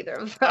watched either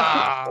of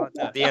them.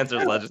 The answer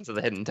is Legends of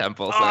the Hidden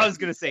Temple. So. I was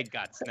gonna say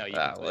Guts. No,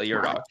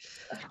 you're wrong.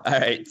 All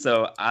right,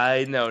 so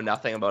I know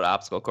nothing about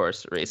obstacle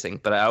course racing,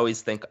 but I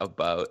always think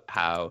about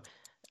how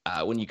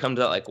when you come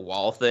to that like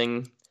wall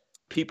thing,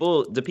 do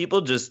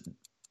people just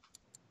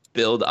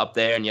build up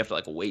there and you have to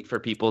like wait for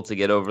people to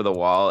get over the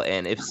wall?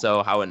 And if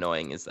so, how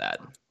annoying is that?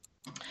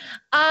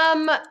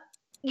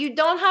 You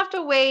don't have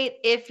to wait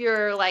if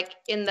you're like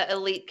in the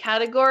elite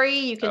category.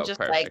 You can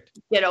just perfect. Like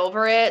get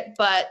over it.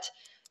 But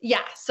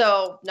yeah,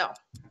 so no,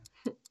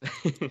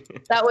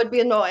 that would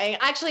be annoying.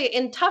 Actually,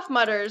 in Tough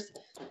Mudders,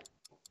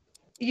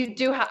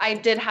 I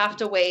did have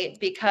to wait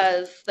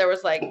because there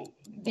was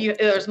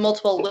there's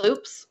multiple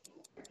loops.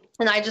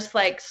 And I just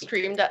like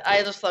screamed.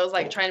 I was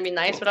like trying to be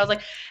nice, but I was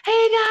like,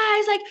 "Hey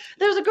guys, like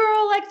there's a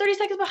girl like 30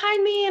 seconds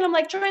behind me, and I'm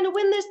like trying to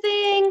win this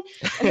thing."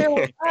 And they're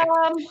like,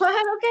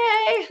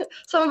 "Okay."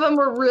 Some of them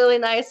were really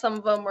nice. Some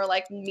of them were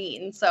like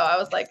mean. So I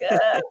was like,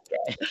 "Okay."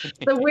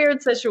 It's a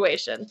weird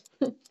situation.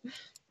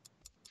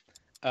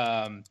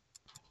 Oh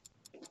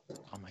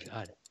my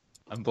god,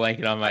 I'm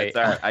blanking on my.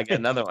 Sorry, I got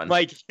another one.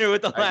 Mike, here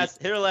with the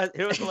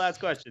last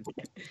question.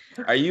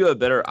 Are you a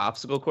better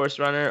obstacle course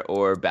runner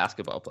or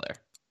basketball player?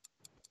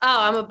 Oh,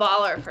 I'm a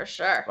baller for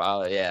sure.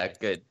 Baller, yeah,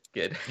 good.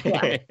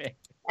 Yeah.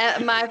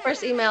 My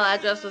first email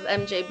address was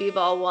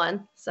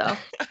mjbball1. So.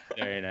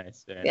 Very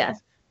nice. Very yeah.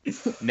 nice.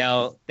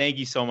 Nell, thank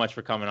you so much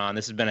for coming on.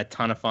 This has been a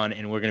ton of fun,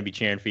 and we're going to be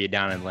cheering for you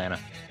down in Atlanta.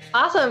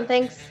 Awesome.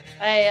 Thanks.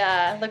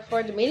 I look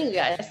forward to meeting you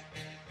guys.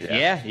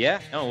 Yeah.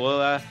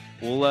 No,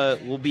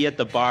 we'll be at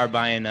the bar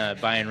buying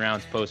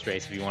rounds post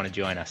race if you want to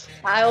join us.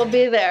 I will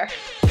be there.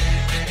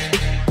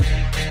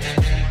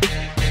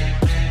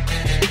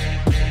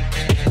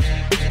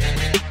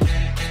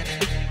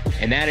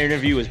 And that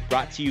interview was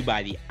brought to you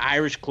by the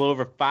Irish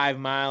Clover 5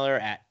 miler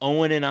at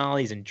Owen and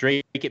Ollie's in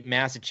Drake,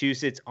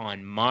 Massachusetts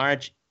on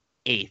March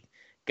 8th.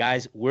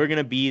 Guys, we're going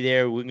to be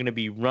there. We're going to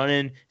be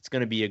running. It's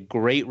going to be a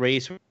great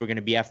race. We're going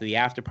to be after the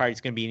after party.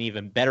 It's going to be an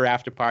even better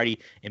after party.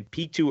 And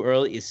Peak Too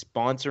Early is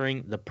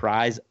sponsoring the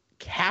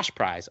cash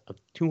prize of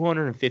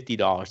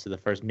 $250 to the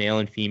first male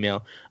and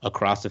female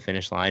across the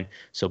finish line.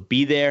 So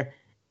be there.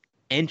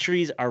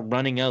 Entries are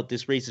running out.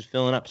 This race is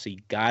filling up, so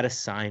you got to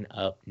sign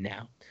up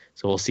now.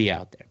 So we'll see you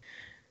out there.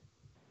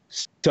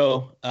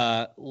 So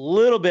a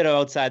little bit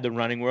outside the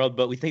running world,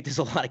 but we think there's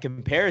a lot of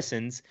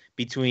comparisons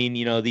between,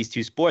 these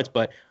two sports.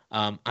 But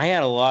I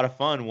had a lot of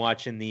fun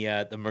watching the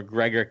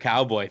McGregor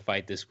Cowboy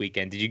fight this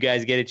weekend. Did you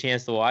guys get a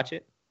chance to watch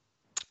it?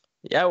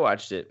 Yeah, I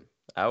watched it.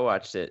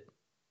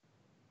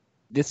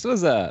 This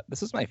was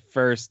my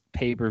first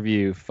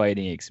pay-per-view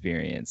fighting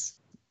experience,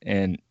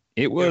 and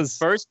it was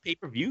your first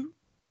pay-per-view.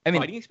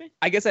 Fighting experience?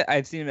 I guess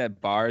I've seen it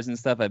at bars and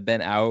stuff. I've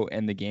been out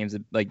and the games,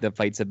 like the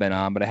fights have been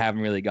on, but I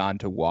haven't really gone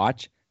to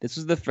watch. This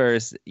was the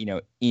first,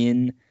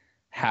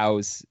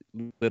 in-house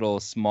little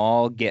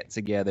small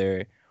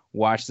get-together,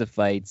 watch the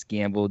fights,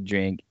 gamble,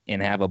 drink,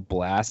 and have a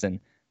blast.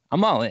 And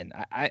I'm all in.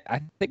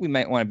 I think we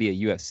might want to be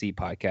a UFC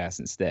podcast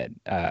instead.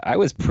 I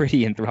was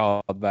pretty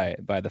enthralled by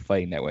the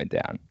fighting that went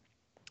down.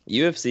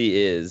 UFC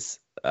is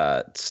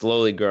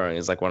slowly growing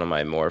as like one of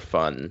my more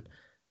fun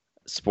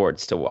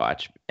sports to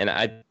watch. And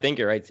I think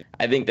you're right.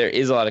 I think there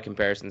is a lot of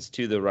comparisons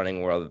to the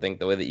running world. I think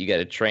the way that you get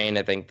to train,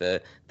 I think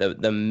the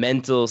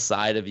mental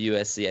side of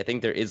USC, I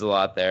think there is a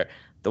lot there.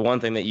 The one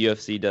thing that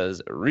UFC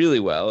does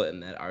really well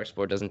and that our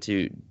sport doesn't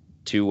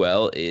too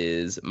well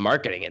is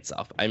marketing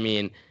itself. I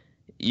mean,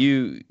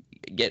 you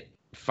get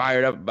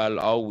fired up about it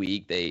all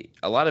week.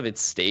 A lot of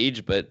it's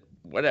staged, but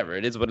whatever,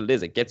 it is what it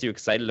is. It gets you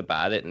excited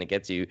about it and it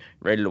gets you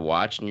ready to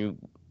watch, and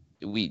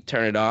we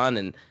turn it on,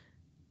 and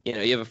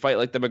you have a fight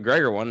like the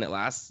McGregor one that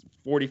lasts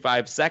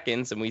 45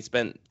 seconds, and we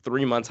spent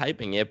 3 months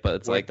hyping it, but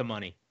it's worth like the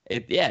money.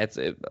 It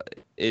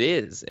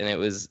is, and it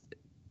was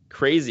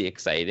crazy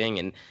exciting,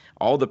 and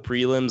all the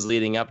prelims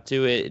leading up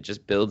to it, it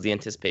just builds the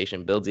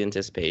anticipation.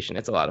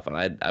 It's a lot of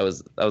fun. I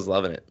was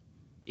loving it.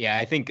 Yeah,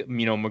 I think,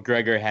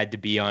 McGregor had to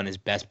be on his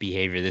best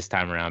behavior this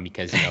time around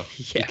because,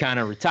 he kind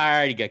of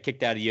retired. He got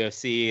kicked out of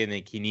UFC, and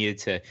he needed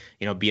to,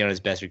 be on his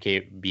best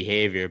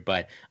behavior.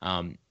 But,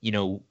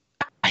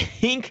 I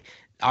think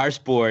our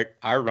sport,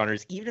 our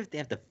runners, even if they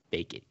have to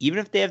fake it, even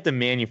if they have to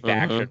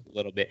manufacture it a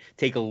little bit,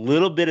 take a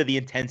little bit of the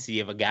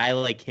intensity of a guy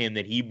like him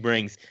that he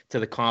brings to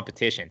the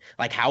competition.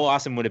 Like, how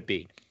awesome would it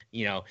be?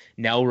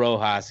 Nell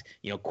Rojas,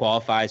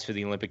 qualifies for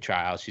the Olympic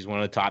trials. She's one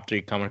of the top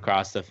 3 coming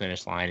across the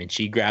finish line, and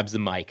she grabs the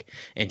mic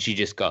and she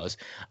just goes,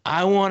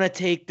 "I want to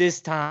take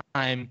this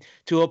time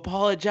to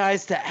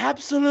apologize to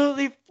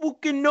absolutely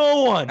fucking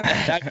no one."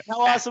 How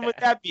awesome would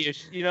that be?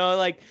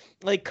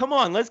 Like, come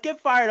on, let's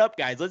get fired up,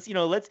 guys. Let's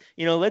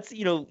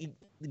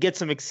get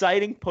some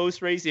exciting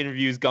post-race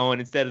interviews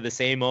going instead of the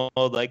same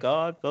old, like,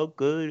 "Oh, I felt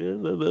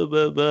good, blah, blah,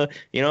 blah,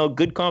 blah."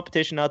 Good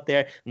competition out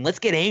there. And let's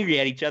get angry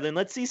at each other and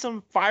let's see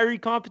some fiery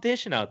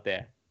competition out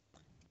there.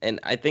 And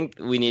I think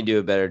we need to do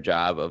a better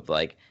job of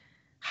like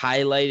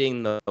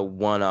highlighting the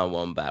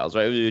one-on-one battles,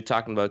 right? We were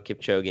talking about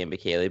Kipchoge and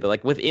Bekele, but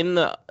like within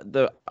the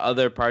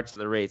other parts of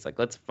the race, like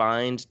let's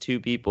find 2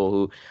 people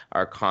who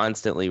are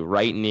constantly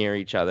right near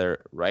each other,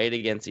 right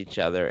against each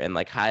other, and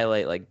like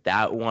highlight like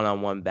that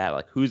one-on-one battle,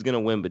 like who's going to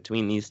win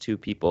between these 2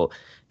 people,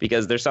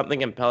 because there's something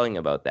compelling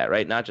about that,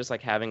 right? Not just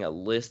like having a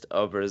list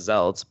of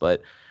results,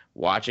 but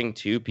watching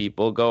 2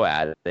 people go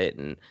at it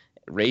and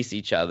race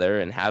each other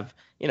and have,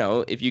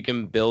 if you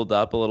can build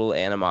up a little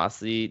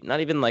animosity,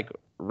 not even like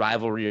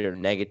rivalry or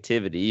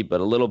negativity, but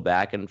a little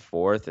back and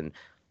forth, and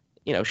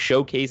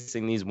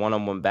showcasing these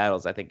one-on-one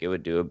battles, I think it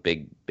would do a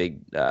big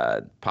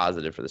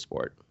positive for the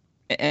sport.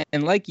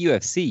 And like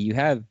UFC, you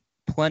have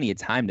plenty of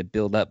time to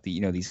build up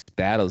these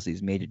battles,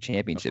 these major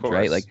championships,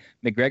 right? Like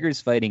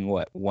McGregor's fighting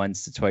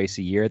once to twice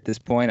a year at this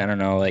point. I don't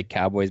know, like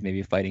Cowboys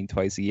maybe fighting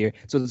twice a year.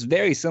 So it's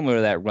very similar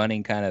to that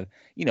running kind of,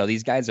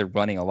 these guys are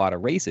running a lot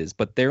of races,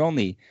 but they're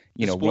only,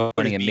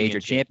 running a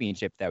major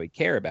championship that we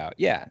care about.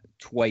 Yeah.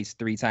 Twice,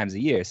 3 times a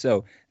year.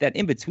 So that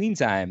in between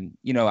time,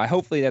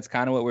 hopefully that's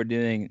kind of what we're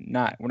doing.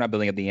 We're not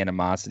building up the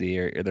animosity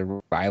or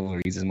the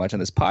rivalries as much on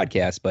this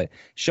podcast, but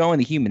showing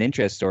the human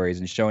interest stories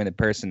and showing the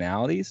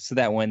personalities so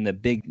that when the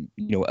big,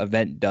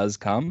 event does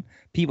come,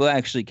 people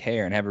actually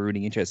care and have a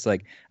rooting interest.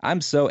 Like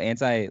I'm so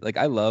I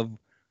love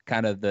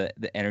kind of the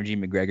energy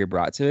McGregor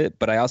brought to it,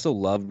 but I also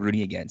love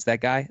rooting against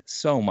that guy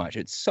so much.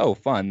 It's so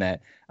fun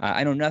that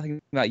I know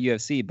nothing about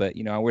UFC, but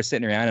we're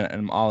sitting around and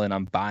I'm all in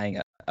on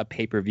buying a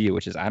pay-per-view,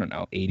 which is, I don't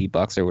know,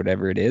 $80 or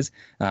whatever it is,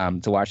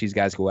 to watch these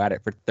guys go at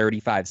it for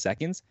 35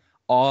 seconds.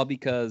 all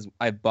because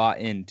I bought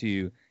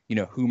into,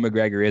 who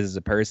McGregor is as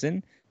a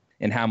person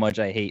and how much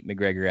I hate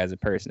McGregor as a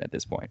person at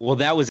this point. Well,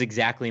 that was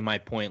exactly my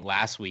point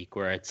last week,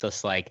 where it's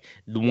just like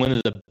one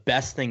of the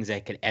best things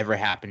that could ever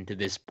happen to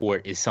this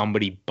sport is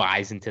somebody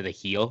buys into the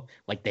heel,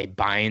 like they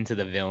buy into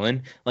the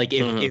villain. Like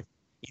if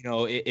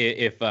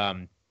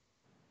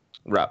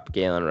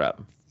Galen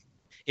Rupp.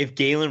 If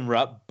Galen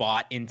Rupp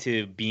bought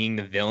into being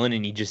the villain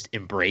and he just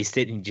embraced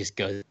it and just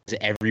goes,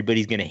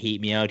 everybody's going to hate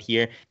me out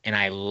here, and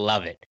I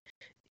love it.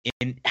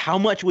 And how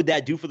much would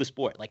that do for the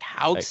sport? Like,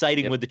 how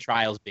exciting would the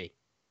trials be?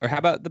 Or how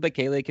about the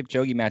Bekele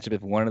Kipchoge matchup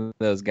if one of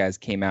those guys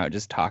came out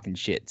just talking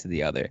shit to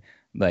the other?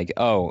 Like,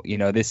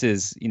 this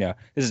is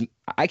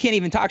I can't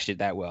even talk shit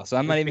that well, so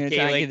I'm not even going to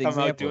try and give examples.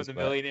 Come out doing the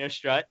millionaire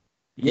strut?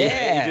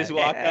 Yeah. You just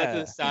walk out to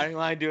the starting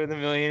line doing the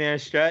millionaire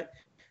strut?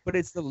 But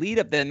it's the lead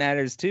up that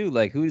matters too.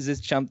 Like, who does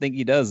this chump think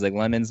he does? Like,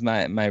 London's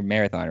my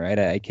marathon, right?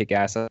 I kick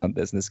ass on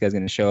this, and this guy's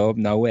gonna show up.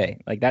 No way.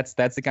 Like, that's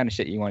the kind of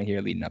shit you want to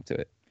hear leading up to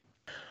it.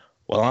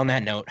 Well, on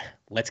that note,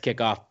 let's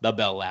kick off the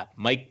bell lap.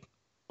 Mike,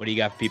 what do you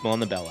got for people on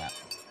the bell lap?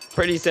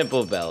 Pretty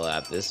simple bell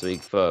lap this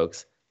week,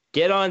 folks.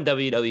 Get on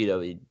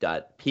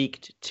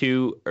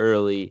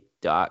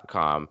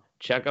www.peakedtooearly.com.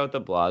 Check out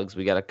the blogs.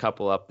 We got a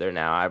couple up there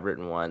now. I've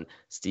written one.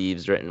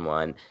 Steve's written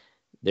one.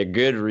 They're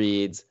good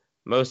reads.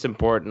 Most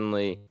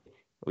importantly,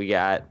 we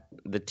got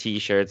the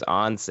T-shirts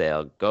on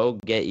sale. Go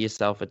get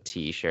yourself a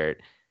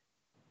T-shirt.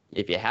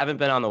 If you haven't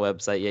been on the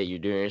website yet, you're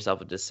doing yourself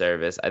a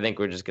disservice. I think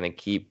we're just going to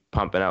keep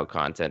pumping out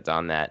content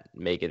on that,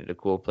 make it a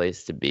cool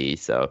place to be.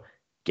 So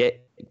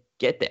get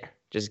there.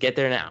 Just get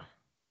there now.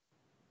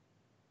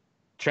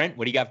 Trent,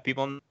 what do you got for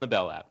people on the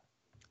bell app?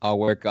 I'll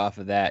work off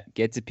of that.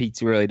 Get to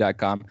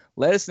peaktooearly.com.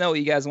 Let us know what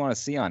you guys want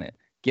to see on it.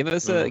 Give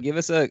us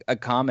a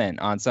comment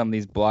on some of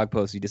these blog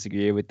posts. You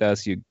disagree with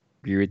us, you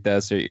agree with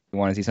us, or you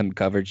want to see something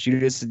covered,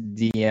 shoot us a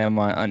DM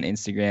on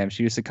Instagram,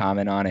 shoot us a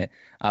comment on it.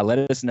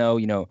 Let us know,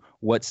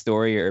 what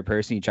story or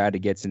person you tried to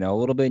get to know a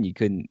little bit and you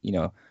couldn't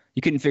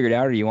figure it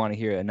out, or you want to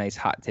hear a nice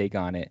hot take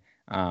on it.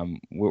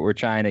 We're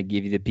trying to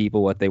give you the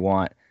people what they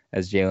want,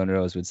 as Jalen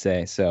Rose would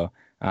say. So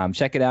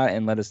check it out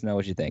and let us know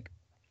what you think.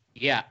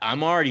 Yeah,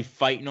 I'm already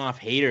fighting off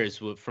haters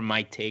from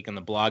my take on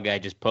the blog I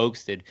just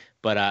posted,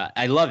 but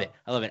I love it.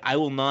 I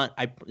will not.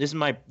 This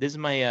is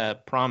my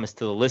promise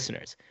to the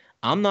listeners.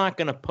 I'm not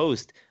going to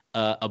post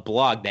a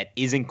blog that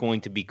isn't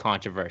going to be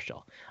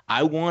controversial.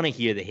 I want to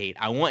hear the hate.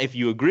 If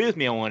you agree with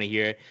me, I want to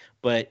hear it.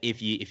 But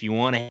if you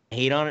want to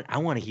hate on it, I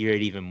want to hear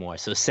it even more.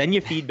 So send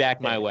your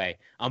feedback my way.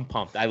 I'm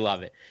pumped. I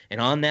love it.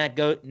 And on that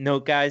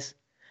note, guys,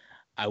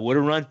 I would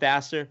have run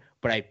faster,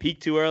 but I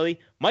peaked too early.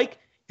 Mike,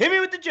 hit me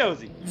with the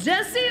Josie.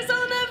 Jesse's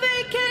on a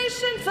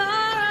vacation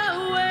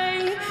far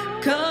away.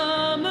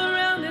 Come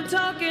around and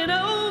talk it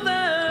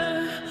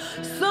over.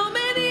 So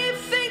many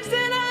things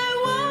that I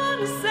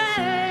want to say.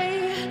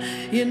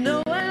 I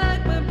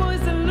like my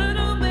boys a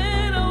little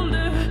bit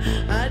older.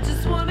 I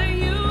just want to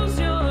use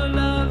your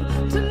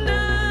love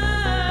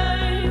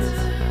tonight.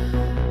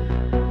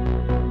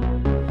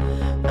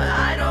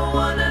 I don't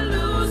want to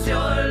lose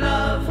your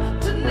love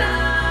tonight.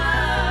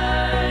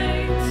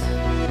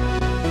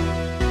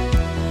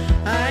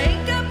 I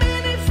ain't got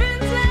many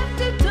friends left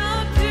to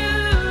talk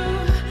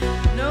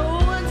to. No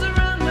one's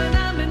around when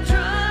I'm in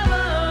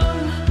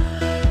trouble.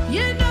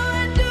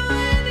 I'd do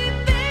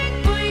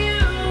anything for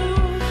you.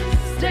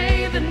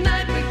 Stay the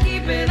night but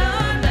keep it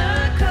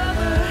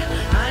undercover.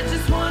 I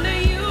just want to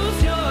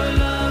use your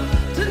love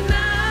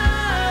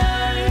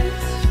tonight.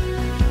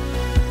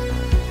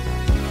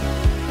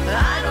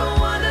 I don't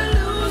want to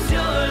lose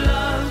your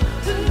love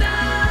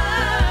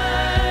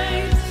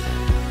tonight.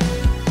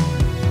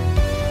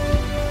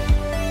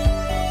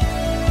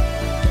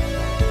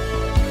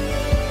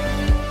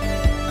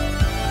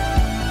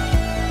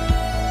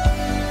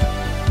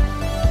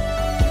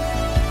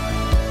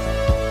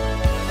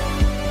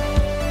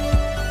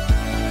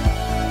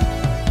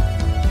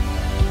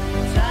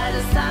 Try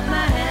to stop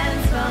my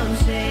hands from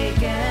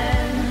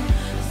shaking.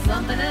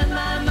 Something in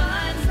my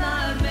mind's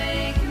not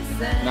making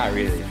sense. Not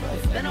really,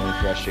 but I'm really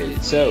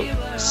frustrated. So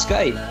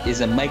Skype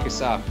is a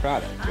Microsoft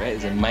product, right?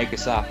 It's a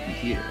Microsoft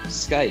computer.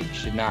 Skype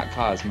should not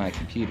cause my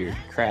computer to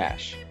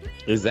crash.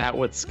 Is that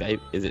what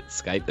Skype? Is it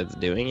Skype that's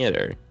doing it,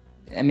 or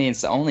I mean,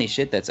 it's the only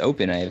shit that's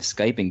open. I have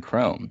Skype and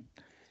Chrome.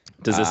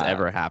 does this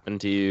ever happen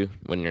to you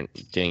when you're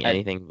doing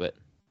anything but?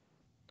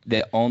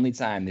 The only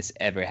time this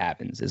ever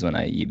happens is when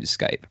I use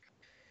Skype.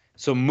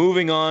 So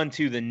moving on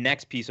to the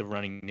next piece of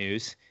running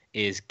news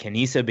is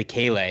Kenisa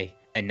Bekele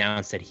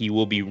announced that he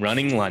will be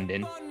running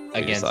London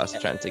I just against.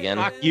 lost Trent again.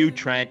 Fuck you,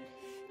 Trent.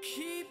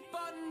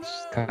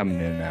 It's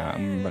coming in now.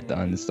 I'm about to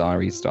uninstall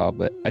and restall,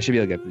 but I should be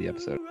able to get to the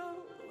episode.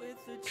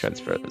 Trent's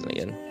frozen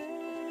again.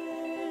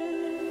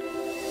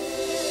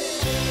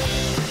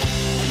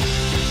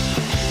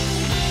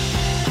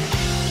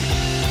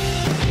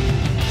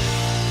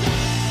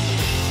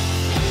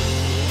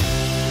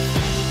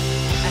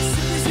 As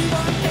soon as you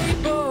are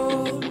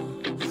able,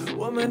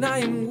 woman, I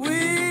am willing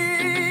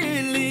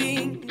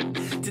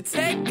to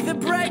take the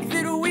break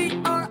that we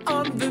are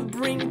on the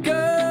brink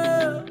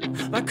of.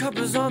 My cup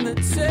is on the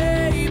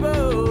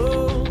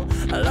table.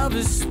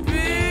 is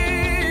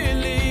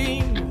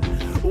spilling,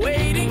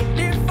 waiting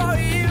here for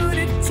you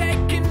to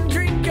take and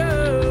drink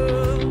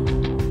of.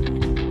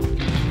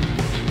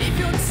 If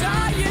you're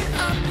tired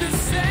of the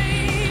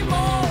same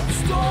old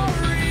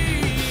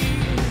story,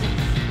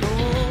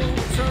 oh,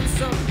 turn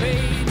some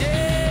pages.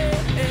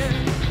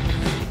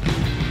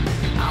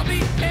 I'll be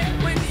there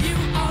when you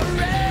are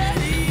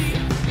ready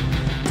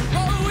to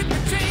roll with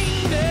the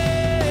changes.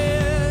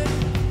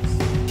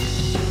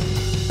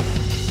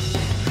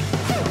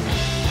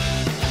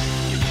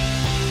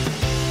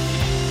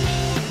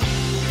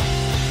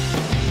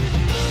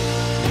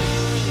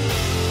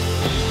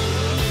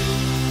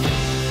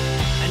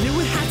 I knew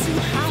it had to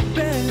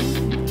happen.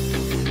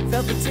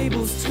 Felt the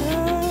tables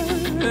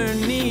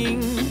turning.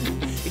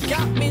 It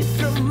got me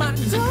through my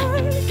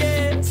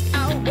darkest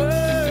hour.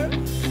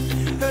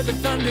 Heard the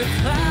thunder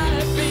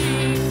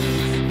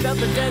clapping. Felt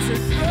the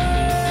desert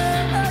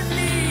burning.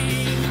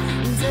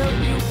 Until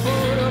you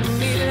pulled up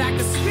me like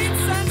a sweet